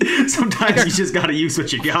 Like, sometimes you just got to use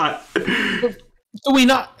what you got. Do we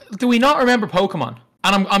not remember Pokemon?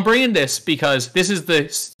 And I'm bringing this because this is the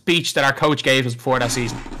speech that our coach gave us before that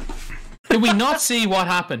season. Did we not see what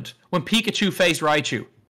happened when Pikachu faced Raichu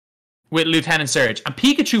with Lieutenant Surge? And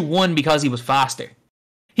Pikachu won because he was faster.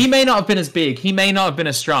 He may not have been as big. He may not have been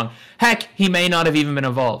as strong. Heck, he may not have even been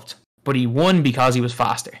evolved. But he won because he was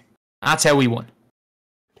faster. That's how we won.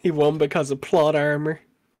 He won because of plot armor.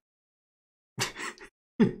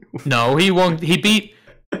 No, he won. He beat...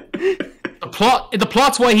 The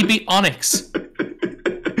plot's why he beat Onyx.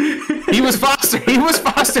 He was faster. He was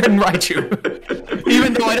faster than Raichu.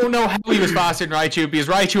 Even though I don't know how he was faster than Raichu, because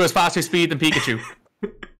Raichu has faster speed than Pikachu.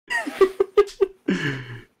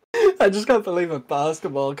 I just can't believe a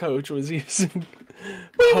basketball coach was using.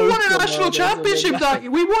 We won a national championship that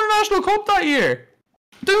year. We won a national cup that year.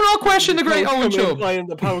 Do not question the great Owen Chubb. Playing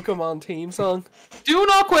the Pokemon team song. Do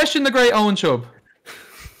not question the great Owen Chubb.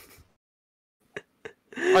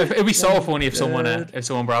 It'd be so funny if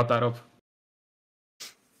someone brought that up.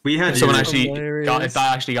 We had Someone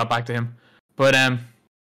actually got back to him. But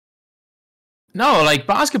no, like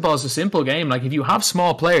basketball is a simple game. Like if you have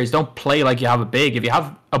small players, don't play like you have a big. If you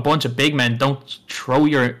have a bunch of big men, don't throw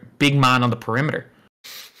your big man on the perimeter.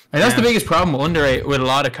 And that's the biggest problem with a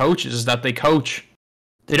lot of coaches is that they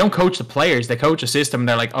don't coach the players, they coach a system and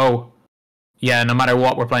they're like, oh yeah, no matter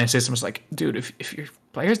what we're playing system. It's like, dude, if your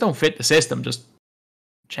players don't fit the system, just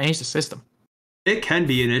change the system. It can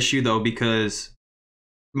be an issue though, because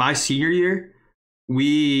my senior year,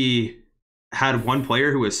 we had one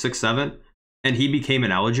player who was 6'7", and he became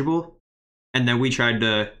ineligible. And then we tried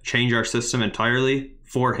to change our system entirely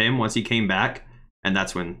for him once he came back. And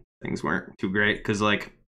that's when things weren't too great, because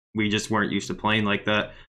like we just weren't used to playing like that.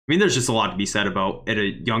 I mean, there's just a lot to be said about at a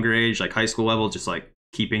younger age, like high school level, just like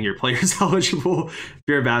keeping your players eligible. If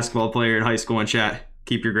you're a basketball player in high school and chat,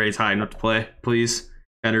 keep your grades high enough to play, please.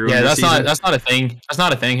 Yeah, that's not a thing. That's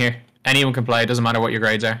not a thing here. Anyone can play. It doesn't matter what your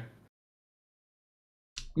grades are.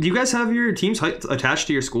 Do you guys have your teams attached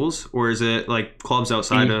to your schools, or is it like clubs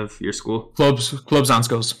outside of your school? Clubs and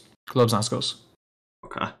schools. Clubs and schools.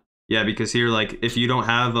 Okay. Yeah, because here, like, if you don't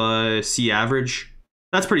have a C average,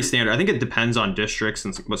 that's pretty standard. I think it depends on districts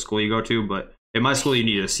and what school you go to, but in my school, you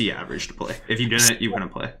need a C average to play. If you didn't, you couldn't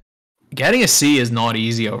play. Getting a C is not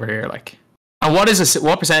easy over here. Like, and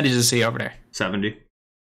what percentage is a C over there? 70.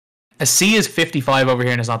 A C is 55 over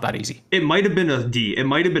here, and it's not that easy. It might have been a D. It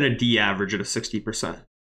might have been a D average at a 60%.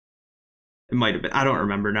 It might have been. I don't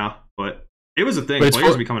remember now, but it was a thing.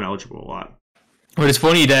 Players becoming eligible a lot. But it's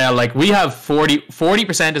funny, Dale. Like we have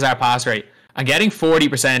 40% is our pass rate, and getting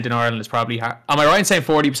 40% in Ireland is probably hard. Am I right in saying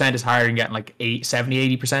 40% is higher than getting like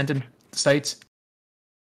 70-80% in the States?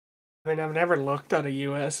 I mean, I've never looked at a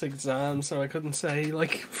US exam, so I couldn't say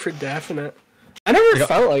like for definite. I never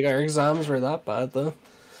felt like our exams were that bad though.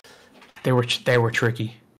 They were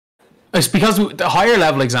tricky. It's because the higher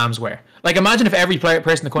level exams were. Like, imagine if every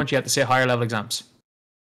person in the country had to sit higher level exams.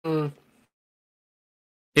 Mm.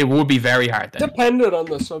 It would be very hard then. Depended on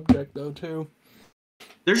the subject, though, too.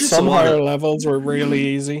 There's just some higher levels were really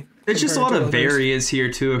easy. There's just a lot of variance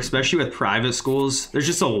here, too, especially with private schools. There's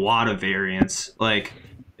just a lot of variance. Like,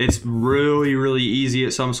 it's really, really easy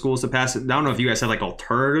at some schools to pass it. I don't know if you guys have, like,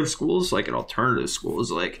 alternative schools. Like, at alternative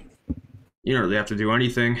schools, like, you don't really have to do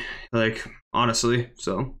anything. Like, honestly,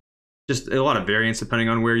 so... just a lot of variance depending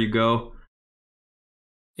on where you go.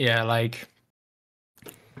 Yeah, like...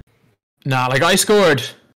 Nah, like I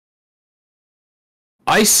sat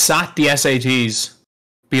the SATs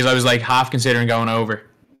because I was like half considering going over.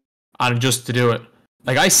 And just to do it.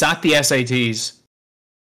 Like I sat the SATs.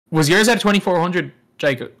 Was yours at 2400,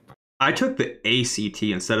 Jacob? I took the ACT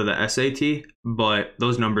instead of the SAT, but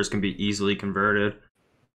those numbers can be easily converted.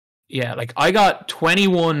 Yeah, like I got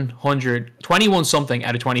 21 something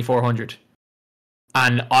out of 2400.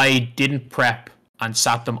 And I didn't prep and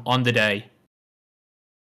sat them on the day.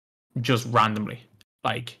 Just randomly.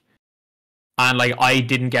 Like, and like I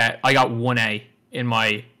got 1A in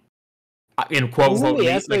my, in quote unquote,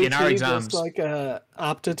 like in our exams. Just like a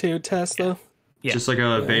aptitude test though? Yeah. Just like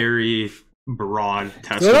a very broad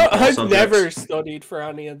test. I've never studied for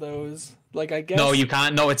any of those. Like I guess. No, you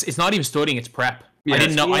can't. No, it's not even studying, it's prep. Yeah, I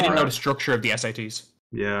didn't know the structure of the SATs.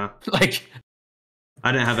 Yeah. Like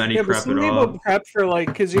I didn't have any prep at all. People prep for like,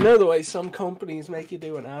 because you know the way some companies make you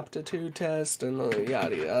do an aptitude test and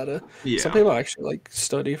yada yada. Yeah. Some people actually like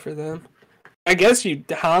study for them. I guess you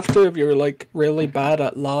have to if you're like really bad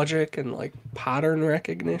at logic and like pattern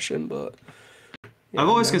recognition, but I've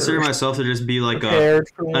always considered myself to just be like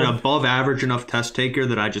an above average enough test taker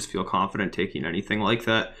that I just feel confident taking anything like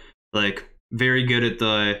that. Like very good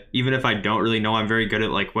at even if I don't really know, I'm very good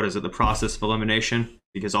at like, what is it, the process of elimination,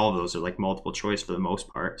 because all of those are like multiple choice for the most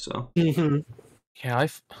part. So yeah,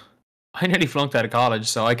 I nearly flunked out of college,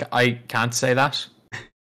 so I can't say that.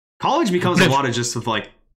 College becomes a lot of just of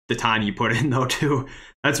like the time you put in though too.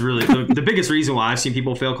 That's really the biggest reason why I've seen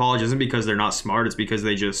people fail college isn't because they're not smart, it's because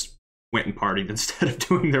they just went and partied instead of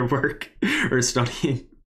doing their work or studying.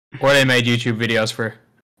 Or they made YouTube videos for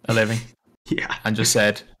a living. Yeah. And just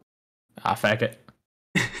said, fuck it.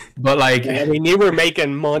 But like, I mean, you were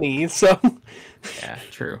making money, so yeah,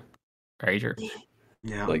 true, very true.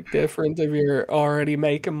 Yeah. Like, different if you're already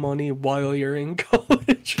making money while you're in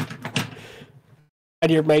college. And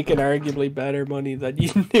you're making arguably better money than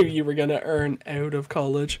you knew you were going to earn out of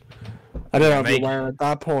college. I don't know if you were at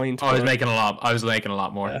that point. I was making a lot. I was making a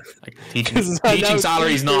lot more. Yeah. Like teaching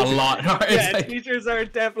salary is not a lot. Yeah, like, teachers are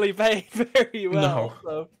definitely paid very well.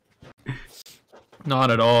 No. So. Not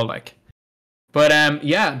at all. Like, but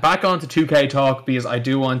yeah, back on to 2K talk because I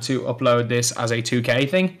do want to upload this as a 2K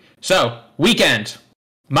thing. So weekend,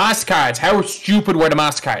 mask cards. How stupid were the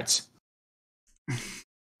mask cards?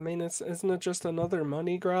 I mean, isn't it just another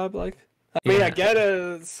money grab? Like, I mean, I get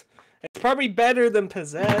it. It's probably better than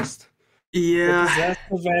Possessed. Yeah. The Possessed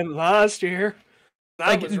event last year.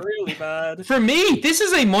 That was really bad. For me, this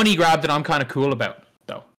is a money grab that I'm kind of cool about,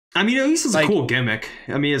 though. I mean, at least it's a cool gimmick.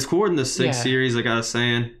 I mean, it's cooler than the 6 series, like I was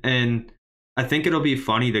saying. And I think it'll be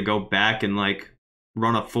funny to go back and, like,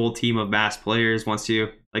 run a full team of masked players once you,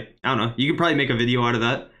 like, I don't know. You could probably make a video out of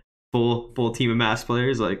that. Full team of masked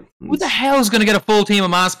players, like who the hell is going to get a full team of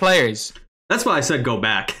masked players? That's why I said go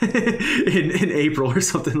back in April or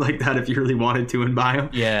something like that if you really wanted to and buy them.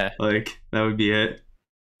 Yeah, like that would be it.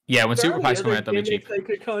 Yeah, when Super Packs come out, they'll be cheap. They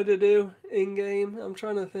could kind of do in game. I'm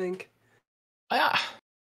trying to think.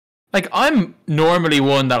 Like I'm normally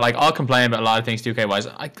one that like I'll complain about a lot of things 2K wise.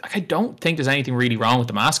 I don't think there's anything really wrong with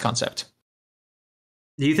the mask concept.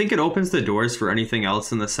 Do you think it opens the doors for anything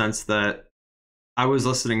else in the sense that I was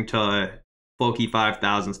listening to Floki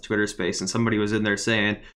 5000's Twitter space and somebody was in there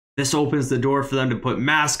saying this opens the door for them to put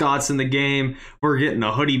mascots in the game. We're getting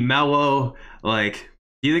a hoodie mellow. Like,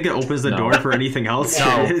 do you think it opens the door for anything else?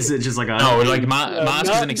 No. Or is it just like a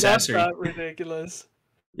mask is an accessory? Not that ridiculous.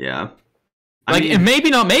 Yeah.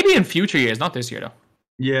 Maybe in future years, not this year though.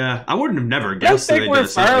 Yeah, I wouldn't have never guessed. I think we're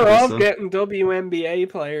far off getting WNBA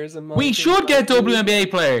players. We should get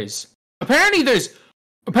WNBA players. Apparently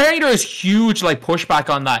there's huge like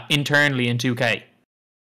pushback on that internally in 2K.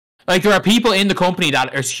 Like there are people in the company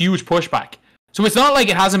that there's huge pushback. So it's not like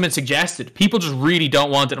it hasn't been suggested. People just really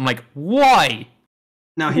don't want it. I'm like, why?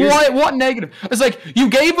 Now what negative? It's like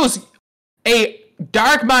you gave us a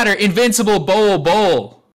dark matter invincible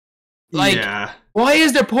bowl. Like why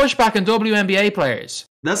is there pushback on WNBA players?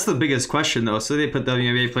 That's the biggest question though. So they put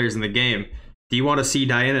WNBA players in the game. Do you want to see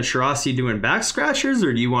Diana Taurasi doing back scratchers,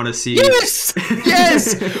 or do you want to see... Yes!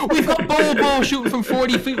 We've got Bol shooting from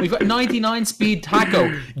 40 feet. We've got 99 speed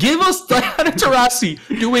taco. Give us Diana Taurasi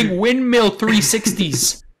doing windmill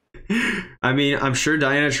 360s. I mean, I'm sure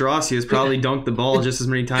Diana Taurasi has probably dunked the ball just as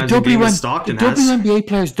many times as David Stockton has. WNBA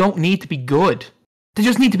players don't need to be good. They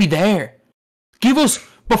just need to be there. Give us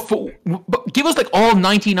like all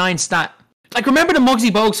 99 stat. Like, remember the Muggsy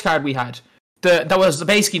Bogues card we had? That was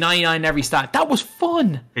basically 99 in every stat. That was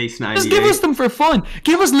fun. Base 98. Just give us them for fun.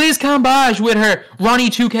 Give us Liz Cambage with her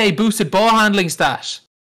Ronnie 2K boosted ball handling stat.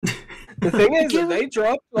 The thing is, if they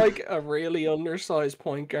dropped like a really undersized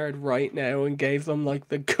point guard right now and gave them like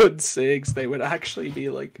the good SIGs, they would actually be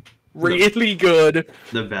like really good.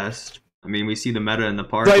 The best. I mean, we see the meta in the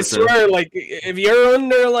park. I swear, like if you're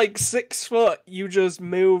under like 6 foot, you just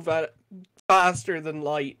move at faster than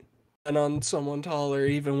light. And on someone taller,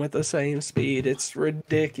 even with the same speed. It's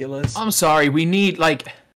ridiculous. I'm sorry, we need, like...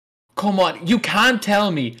 Come on, you can't tell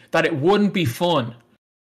me that it wouldn't be fun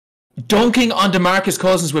dunking on DeMarcus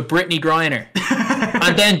Cousins with Brittany Griner.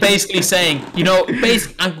 And then basically saying,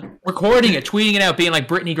 and recording it, tweeting it out, being like,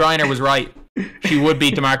 Brittany Griner was right. She would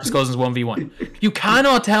beat DeMarcus Cousins 1v1. You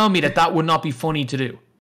cannot tell me that would not be funny to do.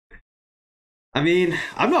 I mean,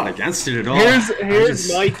 I'm not against it at all.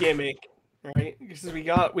 Here's my gimmick. Right, because we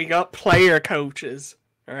got player coaches.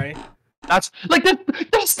 All right, that's like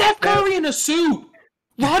that's Steph Curry in a suit,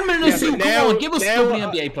 Rodman in a suit. Come on, give us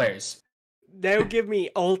WNBA players. Now give me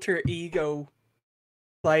alter ego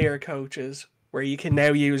player coaches, where you can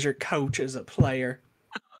now use your coach as a player.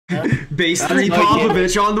 Base 3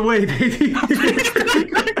 Popovich on the way, baby.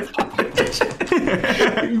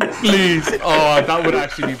 Please. Oh, that would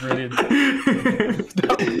actually be brilliant.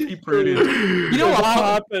 That would be brilliant. You know what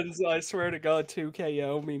happens? I swear to God, 2K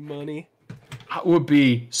owe me money. That would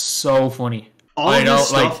be so funny. All of this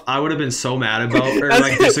stuff I would have been so mad about or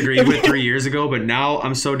like disagreed with 3 years ago, but now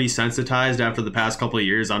I'm so desensitized after the past couple of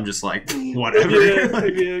years. I'm just like, whatever.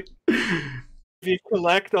 If you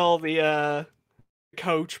collect all the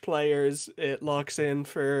coach players, it locks in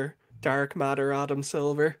for Dark Matter Adam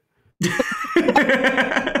Silver.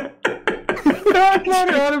 Dark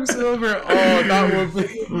Matter Adam Silver. Oh, that would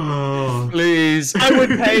be. Oh, please. I would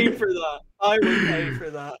pay for that.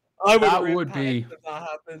 That would be if that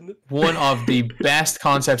happened. One of the best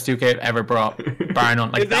concepts 2K ever brought, bar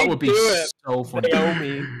none. Like that would be so funny. They owe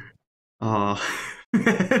me. Oh.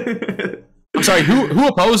 I'm sorry, who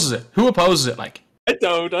opposes it? Who opposes it? Like, I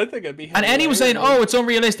don't. I think it'd be. and anyone saying, "Oh, it's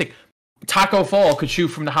unrealistic." Taco Fall could shoot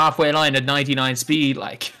from the halfway line at 99 speed.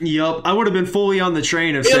 Like, Yup, I would have been fully on the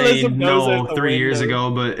train of saying no 3 years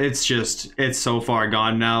ago, but it's so far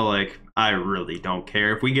gone now. Like, I really don't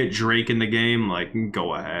care if we get Drake in the game. Like,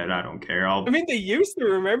 go ahead, I don't care. I mean, they used to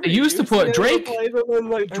remember. They used to put Drake.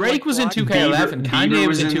 Drake was in 2K11. Kanye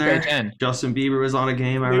was in 2K10. Justin Bieber was on a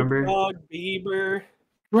game. I remember. Bieber.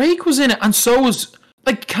 Drake was in it, and so was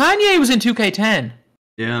like Kanye was in 2K10.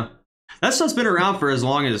 Yeah. That stuff's been around for as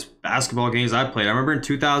long as basketball games I've played. I remember in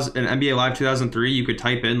NBA Live 2003, you could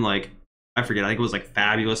type in like, I forget, I think it was like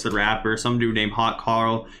Fabulous the rapper, some dude named Hot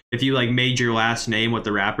Carl. If you like made your last name what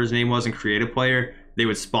the rapper's name was and create a player, they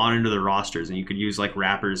would spawn into the rosters and you could use like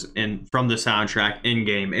rappers from the soundtrack in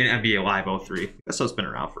game in NBA Live 03. That stuff's been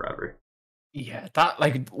around forever. Yeah, that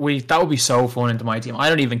would be so fun into my team. I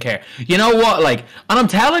don't even care. You know what? Like, and I'm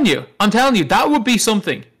telling you, that would be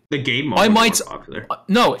something. The game mode I might popular.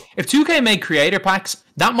 No, if 2K made creator packs,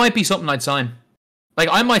 that might be something I'd sign. Like,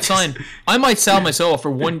 I might sell my soul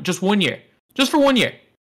for 1 year. Just for 1 year.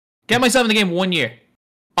 Get myself in the game 1 year.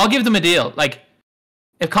 I'll give them a deal. Like,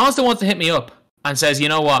 if Constant wants to hit me up and says, you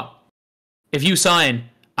know what? If you sign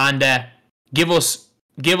and give us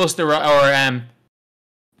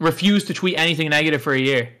refuse to tweet anything negative for a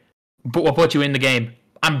year, but we'll put you in the game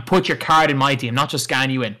and put your card in my team, not just scan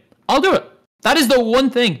you in. I'll do it. That is the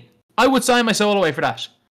one thing I would sign my soul away for, that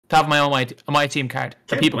to have my own my team card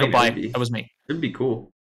that people could buy. That was me. It'd be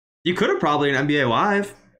cool. You could have probably in NBA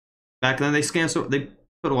Live. Back then they they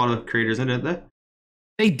put a lot of creators in it, didn't they?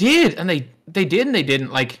 They did, and they did, and they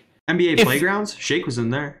didn't. Like NBA Playgrounds, Shake was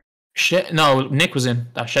in there. No, Nick was in.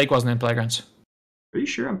 That Shake wasn't in Playgrounds. Are you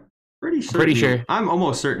sure? I'm pretty certain. Pretty sure. I'm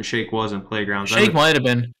almost certain Shake was in Playgrounds. Shake might have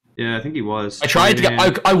been. Yeah, I think he was. I tried to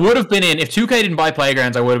get. I would have been in if 2K didn't buy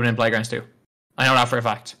Playgrounds. I would have been in Playgrounds too. I know that for a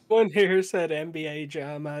fact. One here said NBA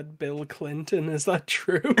Jam had Bill Clinton. Is that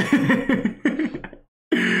true? Do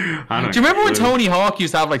you remember when Tony Hawk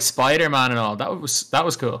used to have like Spider-Man and all? That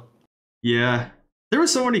was cool. Yeah. There were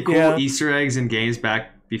so many cool Easter eggs in games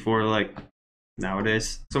back before like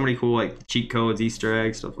nowadays. So many cool like cheat codes, Easter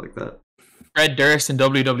eggs, stuff like that. Fred Durst in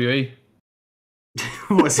WWE.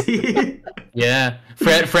 Was he? Yeah.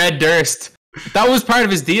 Fred Durst. That was part of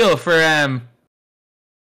his deal for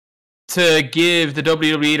to give the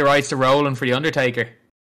WWE the rights to Rollin for The Undertaker.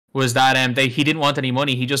 Was that he didn't want any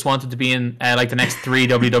money. He just wanted to be in like the next 3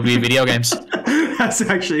 WWE video games. That's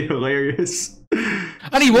actually hilarious.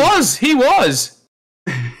 And he was.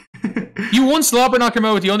 You won Slobber Knocker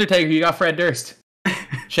mode with The Undertaker. You got Fred Durst.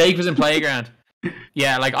 Shake was in Playground.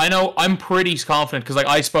 Yeah, like I know. I'm pretty confident because like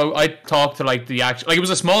I talked to like the actual, like it was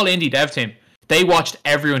a small indie dev team. They watched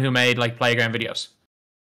everyone who made like Playground videos.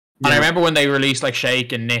 Yeah. And I remember when they released like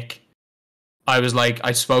Shake and Nick. I talked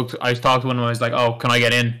to one of them. I was like, "Oh, can I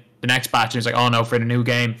get in the next batch?" And he's like, "Oh no, for the new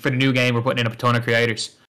game, we're putting in a ton of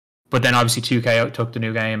creators." But then obviously 2K took the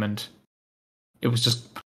new game, and it was just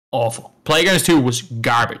awful. Playgrounds 2 was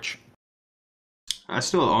garbage. I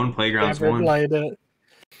still own Playgrounds 1.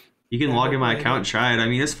 You can log in my account and try it. I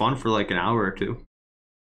mean, it's fun for like an hour or two.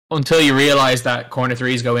 Until you realize that corner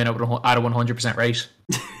threes go in at a 100% rate.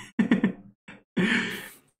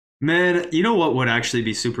 Man, you know what would actually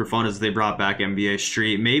be super fun is they brought back NBA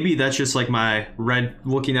Street. Maybe that's just like my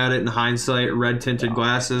looking at it in hindsight, red tinted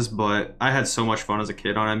glasses, but I had so much fun as a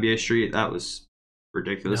kid on NBA Street. That was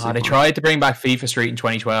ridiculous. No, they tried to bring back FIFA Street in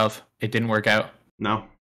 2012. It didn't work out. No.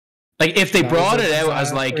 Like if they brought it out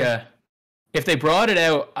as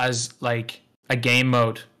like a game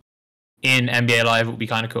mode in NBA Live, it would be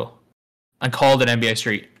kind of cool. And called it NBA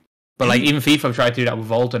Street. But like even FIFA tried to do that with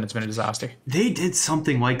Volt and it's been a disaster. They did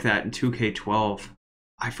something like that in 2K12.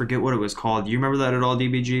 I forget what it was called. Do you remember that at all,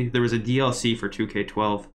 DBG? There was a DLC for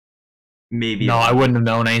 2K12. Maybe. No, I wouldn't have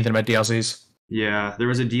known anything about DLCs. Yeah, there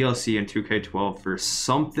was a DLC in 2K12 for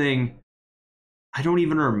something. I don't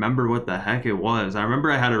even remember what the heck it was. I remember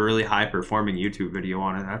I had a really high performing YouTube video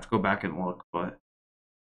on it. I have to go back and look, but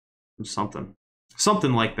it was something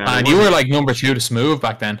like that. And you were like number 2 to Smooth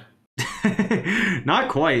back then. Not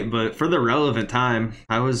quite, but for the relevant time,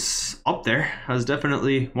 I was up there. I was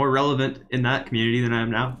definitely more relevant in that community than I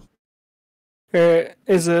am now.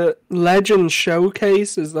 Is it Legend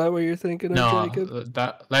Showcase? Is that what you're thinking of, Jacob? No,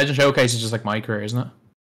 that Legend Showcase is just like my career, isn't it?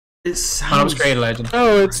 It sounds... I was Created Legend.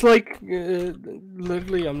 Oh, it's like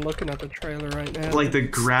literally. I'm looking at the trailer right now. Like the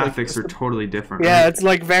graphics are totally different. Yeah, right? it's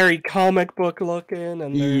like very comic book looking,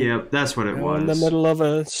 and yep, that's what it was. In the middle of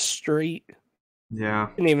a street. Yeah.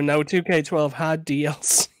 I didn't even know 2K12 had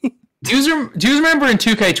DLC. Do you remember in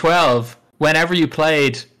 2K12 whenever you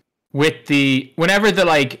played with whenever the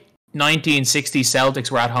like 1960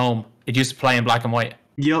 Celtics were at home, it used to play in black and white.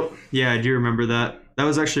 Yep. Yeah, I do remember that. That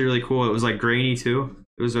was actually really cool. It was like grainy too.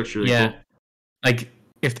 It was actually really cool. Like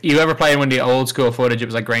if you ever played one of the old school footage, it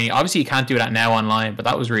was like grainy. Obviously, you can't do that now online, but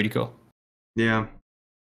that was really cool. Yeah.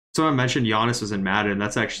 Someone mentioned Giannis was in Madden.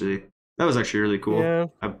 That was actually really cool. Yeah.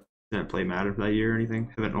 I didn't play Madden that year or anything.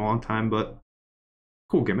 Haven't in a long time, but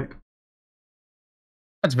cool gimmick.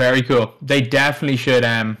 That's very cool. They definitely should.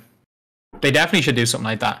 They definitely should do something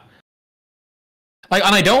like that. Like,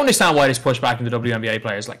 and I don't understand why this pushed back into WNBA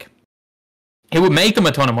players. Like, it would make them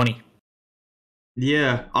a ton of money.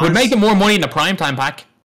 Yeah, it would make them more money in the primetime pack.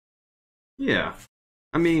 Yeah,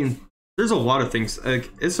 I mean, there's a lot of things. Like,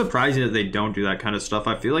 it's surprising that they don't do that kind of stuff.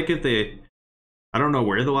 I feel like if they, I don't know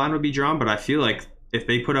where the line would be drawn, but I feel like if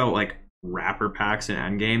they put out like wrapper packs in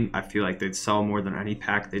Endgame, I feel like they'd sell more than any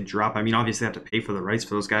pack they'd drop. I mean, obviously they have to pay for the rights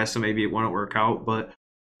for those guys, so maybe it wouldn't work out, but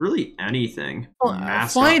really anything.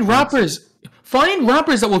 Find rappers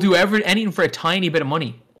that will do anything for a tiny bit of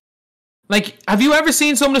money. Like, have you ever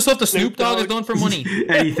seen some of the stuff the Snoop Dogg has done for money?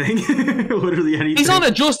 Anything. Literally anything. He's on a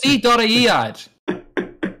JustEat.ie ad.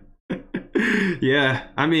 Yeah,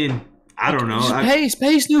 I mean, I don't know. Just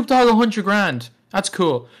pay Snoop Dogg $100,000. That's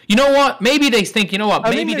cool. You know what? Maybe they think,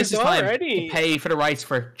 maybe this is time to pay for the rights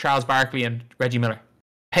for Charles Barkley and Reggie Miller.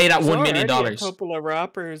 Pay that $1 million. A couple of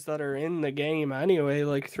rappers that are in the game anyway,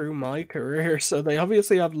 like through my career, so they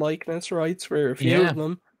obviously have likeness rights for a few of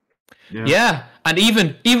them. Yeah, and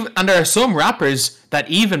even there are some rappers that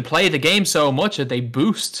even play the game so much that they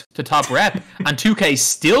boost to top rep, and 2K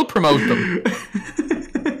still promote them.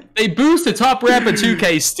 They boost to top rep, and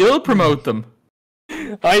 2K still promote them.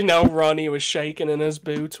 I know Ronnie was shaking in his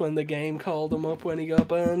boots when the game called him up when he got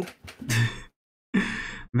banned.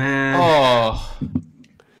 Man. Oh.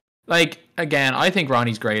 Like, again, I think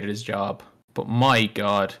Ronnie's great at his job, but my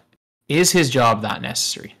God, is his job that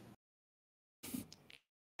necessary?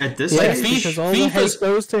 At this age, because all the hate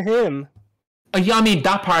goes to him. Yeah, I mean,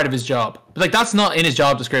 that part of his job. But, like, that's not in his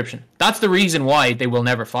job description. That's the reason why they will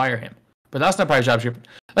never fire him. But that's not part of his job description.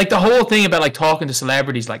 Like, the whole thing about, like, talking to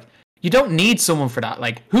celebrities, like, you don't need someone for that.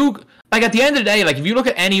 Like, at the end of the day, like, if you look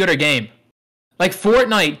at any other game, like,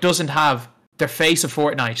 Fortnite doesn't have their face of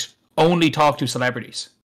Fortnite only talk to celebrities.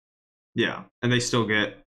 Yeah, and they still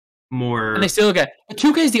get more. And they still get. But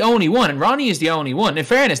 2K is the only one, and Ronnie is the only one. In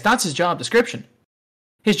fairness, that's his job description.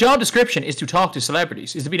 His job description is to talk to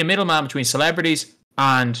celebrities, is to be the middleman between celebrities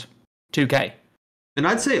and 2K. And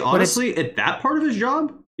I'd say, honestly, at that part of his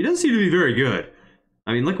job, he doesn't seem to be very good.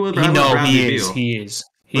 I mean, look what happened with Bradley Beal. He is.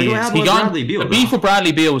 The beef with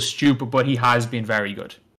Bradley Beal was stupid, but he has been very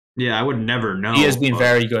good. Yeah, I would never know. He has been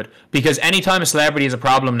very good. Because anytime a celebrity has a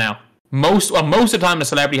problem now, most of the time a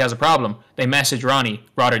celebrity has a problem, they message Ronnie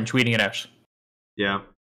rather than tweeting it out. Yeah.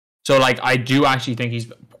 So, like, I do actually think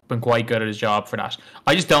he's been quite good at his job for that.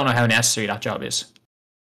 I just don't know how necessary that job is.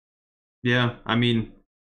 Yeah, I mean,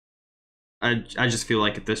 I just feel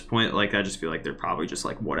like at this point, like, I just feel like they're probably just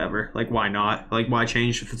like, whatever. Like, why not? Like, why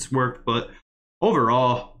change if it's worked? But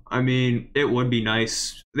overall, I mean, it would be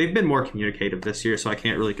nice. They've been more communicative this year, so I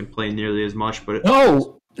can't really complain nearly as much. But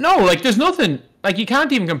No, like, there's nothing. Like, you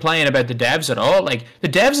can't even complain about the devs at all. Like, the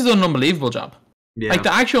devs have done an unbelievable job. Yeah. Like,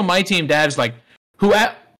 the actual MyTEAM devs,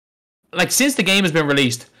 like, since the game has been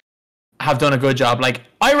released, have done a good job. Like,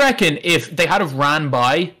 I reckon if they had have ran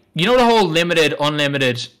by, the whole limited,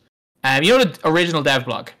 unlimited, the original dev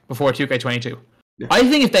blog before 2K22. Yeah. I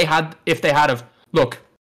think if they had have, look,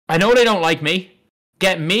 I know they don't like me.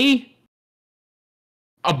 Get me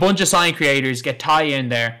a bunch of sign creators, get Ty in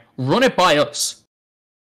there, run it by us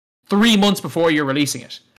 3 months before you're releasing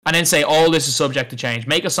it, and then say all this is subject to change.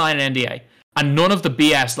 Make us sign an NDA, and none of the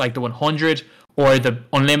BS like the 100 or the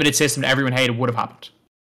unlimited system that everyone hated would have happened.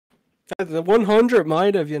 The 100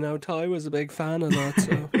 might have, Ty was a big fan of that,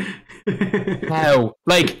 so.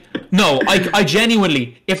 No, I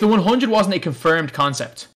genuinely, if the 100 wasn't a confirmed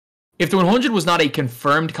concept, if the 100 was not a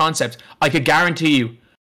confirmed concept, I could guarantee you,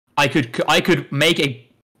 I could make a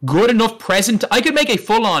good enough I could make a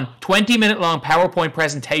full-on 20-minute long PowerPoint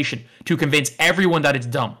presentation to convince everyone that it's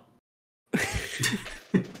dumb.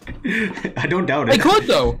 I don't doubt it. I could,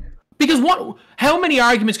 though. Because how many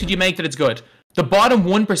arguments could you make that it's good? The bottom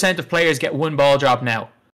 1% of players get one ball drop now.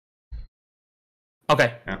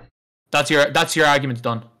 Okay. Yeah. That's your argument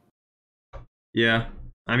done. Yeah.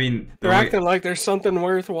 I mean, they're acting like there's something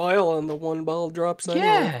worthwhile on the one ball drops anyway.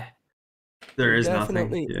 Yeah. There is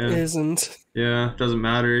definitely nothing. Yeah. Isn't. Yeah, doesn't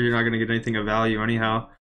matter. You're not going to get anything of value anyhow.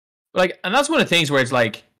 Like, and that's one of the things where it's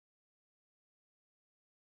like,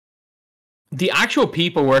 the actual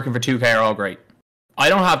people working for 2K are all great. I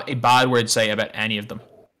don't have a bad word to say about any of them.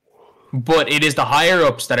 But it is the higher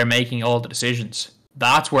ups that are making all the decisions.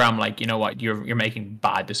 That's where I'm like, you know what, you're making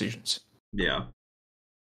bad decisions. Yeah.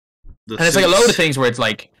 And it's like a load of things where it's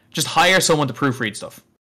like, just hire someone to proofread stuff.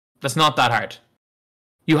 That's not that hard.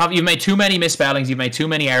 You've made too many misspellings, you've made too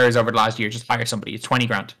many errors over the last year, just hire somebody. It's 20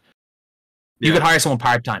 grand. You could hire someone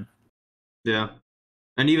part-time. Yeah.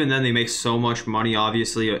 And even then, they make so much money,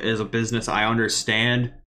 obviously, as a business. I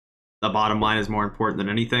understand the bottom line is more important than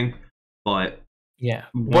anything, but yeah,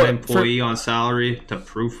 one employee on salary to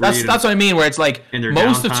proofread. That's what I mean, where it's like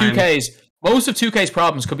most of 2K's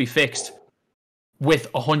problems could be fixed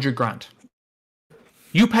with 100 grand.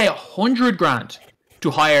 You pay 100 grand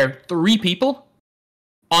to hire 3 people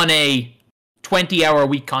on a 20-hour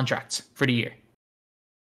week contract for the year.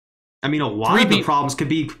 I mean, a lot of the problems could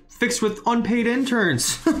be fixed with unpaid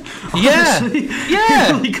interns. Yeah,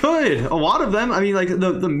 yeah, really could. A lot of them. I mean, like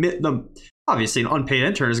the obviously an unpaid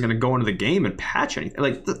intern is going to go into the game and patch anything,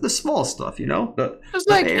 like the small stuff, you know, the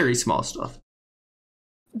very small stuff.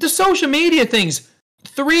 The social media things.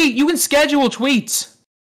 3, you can schedule tweets.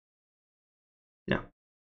 Yeah,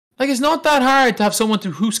 like it's not that hard to have someone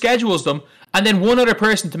who schedules them, and then one other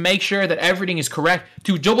person to make sure that everything is correct,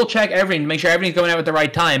 to double check everything, to make sure everything's going out at the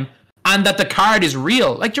right time. And that the card is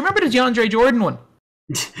real. Like, do you remember the DeAndre Jordan one?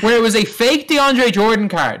 Where it was a fake DeAndre Jordan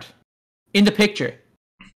card in the picture.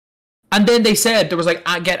 And then they said there was like,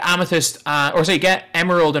 get amethyst, get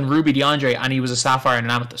emerald and ruby DeAndre, and he was a sapphire and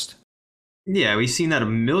an amethyst. Yeah, we've seen that a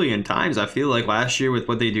million times. I feel like last year with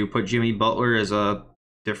what they do, put Jimmy Butler as a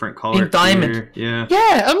different color. In diamond. Yeah.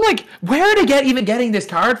 Yeah, I'm like, where are they even getting this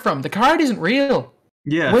card from? The card isn't real.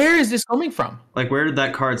 Yeah. Where is this coming from? Like, where did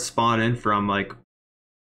that card spawn in from? Like,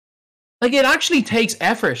 it actually takes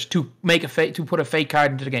effort to put a fake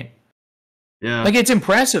card into the game. Yeah. Like, it's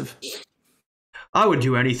impressive. I would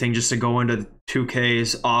do anything just to go into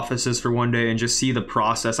 2K's offices for one day and just see the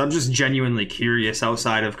process. I'm just genuinely curious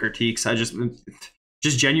outside of critiques. I just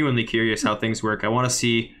genuinely curious how things work. I want to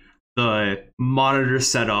see the monitor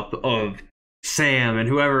setup of Sam and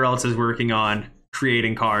whoever else is working on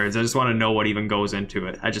creating cards. I just want to know what even goes into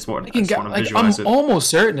it. I just want to visualize it. I'm almost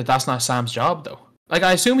certain that that's not Sam's job, though. Like,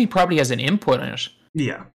 I assume he probably has an input on it.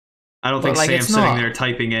 Yeah. I don't think Sam's sitting there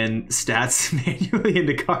typing in stats manually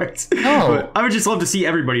into cards. No. But I would just love to see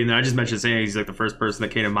everybody in there. I just mentioned Sam. He's like the first person that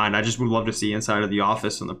came to mind. I just would love to see inside of the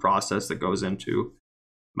office and the process that goes into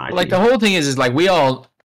my team. The whole thing is like we all...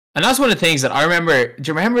 And that's one of the things that I remember...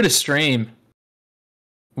 Do you remember the stream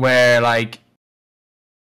where, like...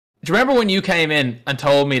 Do you remember when you came in and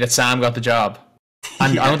told me that Sam got the job?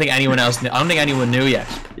 And I don't think anyone else knew. I don't think anyone knew yet.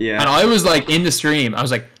 Yeah. And I was like, in the stream, I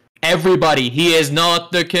was like, everybody, he is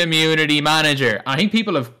not the community manager. I think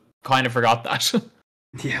people have kind of forgot that.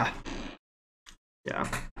 Yeah. Yeah.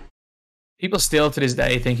 People still to this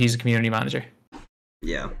day think he's a community manager.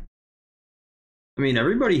 Yeah. I mean,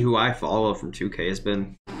 everybody who I follow from 2K has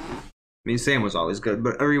been... I mean, Sam was always good,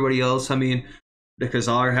 but everybody else, I mean... Because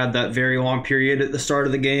Kazar had that very long period at the start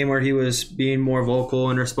of the game where he was being more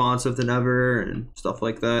vocal and responsive than ever and stuff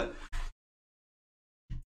like that.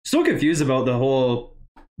 Still confused about the whole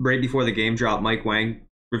right before the game drop, Mike Wang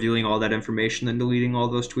revealing all that information and deleting all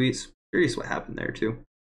those tweets. Curious what happened there too.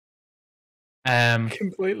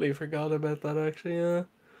 Completely forgot about that actually, yeah.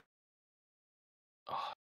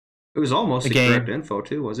 It was almost the correct info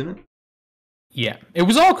too, wasn't it? Yeah, it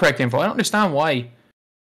was all correct info. I don't understand why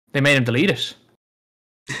they made him delete it.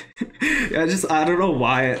 Yeah, I don't know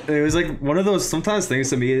why. It was like one of those sometimes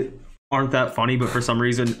things to me aren't that funny, but for some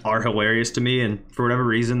reason are hilarious to me. And for whatever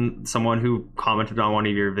reason, someone who commented on one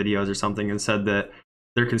of your videos or something and said that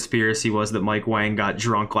their conspiracy was that Mike Wang got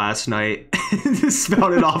drunk last night and just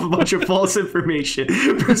spouted off a bunch of false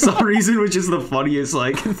information for some reason, which is the funniest.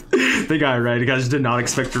 Like, the guy, right? I just did not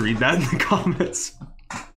expect to read that in the comments.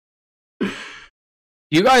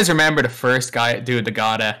 You guys remember the first dude that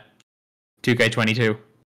got 2K22?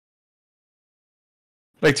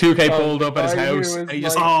 Like 2K pulled up at his house. And he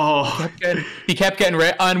just he kept getting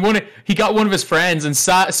and he got one of his friends and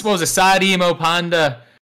suppose a sad emo panda,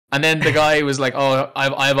 and then the guy was like, "Oh,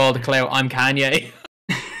 I have all the clout. I'm Kanye."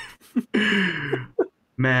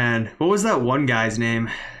 Man, what was that one guy's name?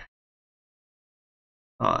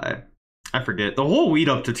 I forget. The whole lead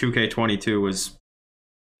up to 2K22 was.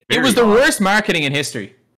 It was the worst marketing in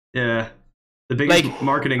history. Yeah, the biggest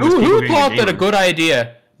marketing was who thought that a good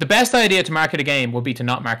idea. The best idea to market a game would be to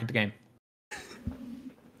not market the game.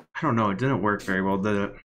 I don't know. It didn't work very well, did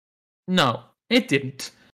it? No, it didn't.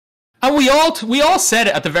 And we all said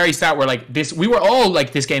it at the very start. We're like this. We were all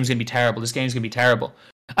like, "This game's gonna be terrible. This game's gonna be terrible."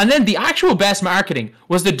 And then the actual best marketing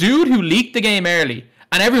was the dude who leaked the game early,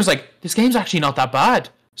 and everyone's like, "This game's actually not that bad.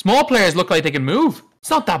 Small players look like they can move." It's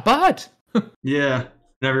not that bad. Yeah.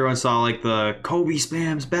 And everyone saw like the Kobe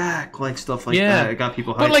spams back, like stuff like that. It got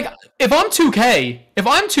people hyped. But like, if I'm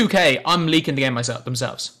 2K, I'm leaking the game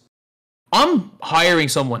themselves. I'm hiring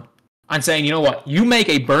someone and saying, you know what? You make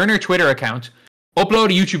a burner Twitter account, upload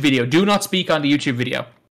a YouTube video, do not speak on the YouTube video,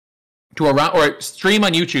 or stream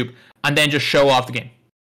on YouTube, and then just show off the game.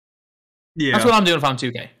 Yeah, that's what I'm doing if I'm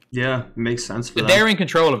 2K. Yeah, it makes sense for them. They're in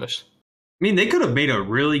control of it. I mean, they could have made a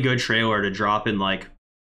really good trailer to drop in like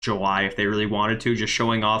July if they really wanted to, just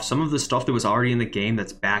showing off some of the stuff that was already in the game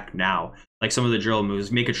that's back now, like some of the drill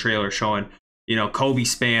moves. Make a trailer showing, you know, Kobe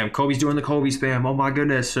spam. Kobe's doing the Kobe spam. Oh my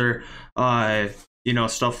goodness, or you know,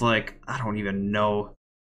 stuff like I don't even know.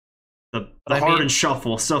 The Harden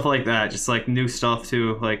shuffle, stuff like that. Just like new stuff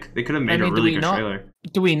too. Like they could have made a really good trailer.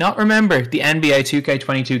 Do we not remember the NBA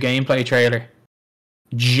 2K22 gameplay trailer?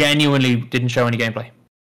 Genuinely didn't show any gameplay.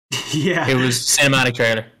 Yeah. It was cinematic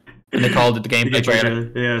trailer. And they called it the gameplay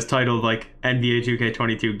trailer. Yeah, it's titled like NBA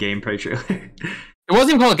 2K22 gameplay trailer. It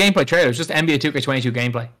wasn't even called a gameplay trailer, it was just NBA 2K22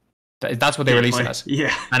 gameplay. That's what they released it as.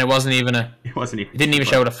 Yeah. And it wasn't even It didn't even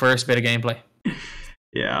show the first bit of gameplay.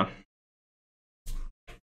 Yeah.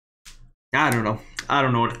 I don't know. I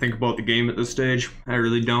don't know what to think about the game at this stage. I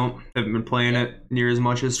really don't. I haven't been playing it near as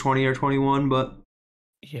much as 20 or 21, but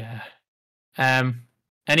yeah.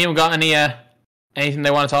 Anyone got anything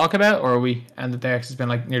they want to talk about, or are we ended there? 'Cause it's been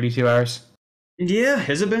like nearly 2 hours. Yeah,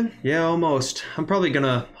 has it been? Yeah, almost. I'm probably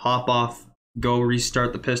gonna hop off, go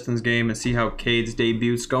restart the Pistons game, and see how Cade's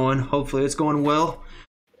debut's going. Hopefully, it's going well.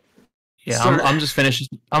 Yeah, I'm just finishing.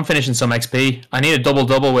 I'm finishing some XP. I need a double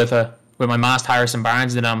with my masked Harrison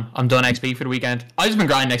Barnes, and I'm done XP for the weekend. I've just been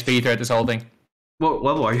grinding XP throughout this whole thing. What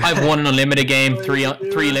level are you? I've won an unlimited game,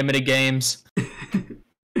 three limited games.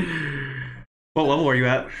 What level are you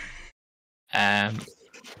at? I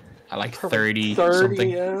like 30 something.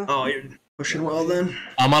 Yeah. Oh, you're pushing well then.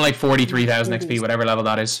 I'm on like 43,000 XP, whatever level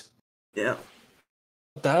that is. Yeah.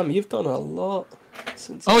 Damn, you've done a lot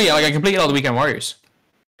since. Oh yeah, like I completed all the Weekend Warriors.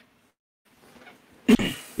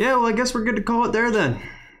 Yeah, well, I guess we're good to call it there then.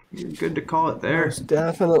 You're good to call it there. Most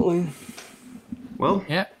definitely. Well,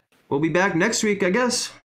 yeah, we'll be back next week, I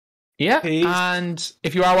guess. Yeah, Peace. And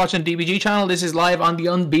if you are watching the DBG channel, this is live on the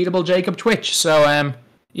Unbeatable Jacob Twitch. So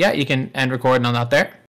yeah, you can end recording on that there.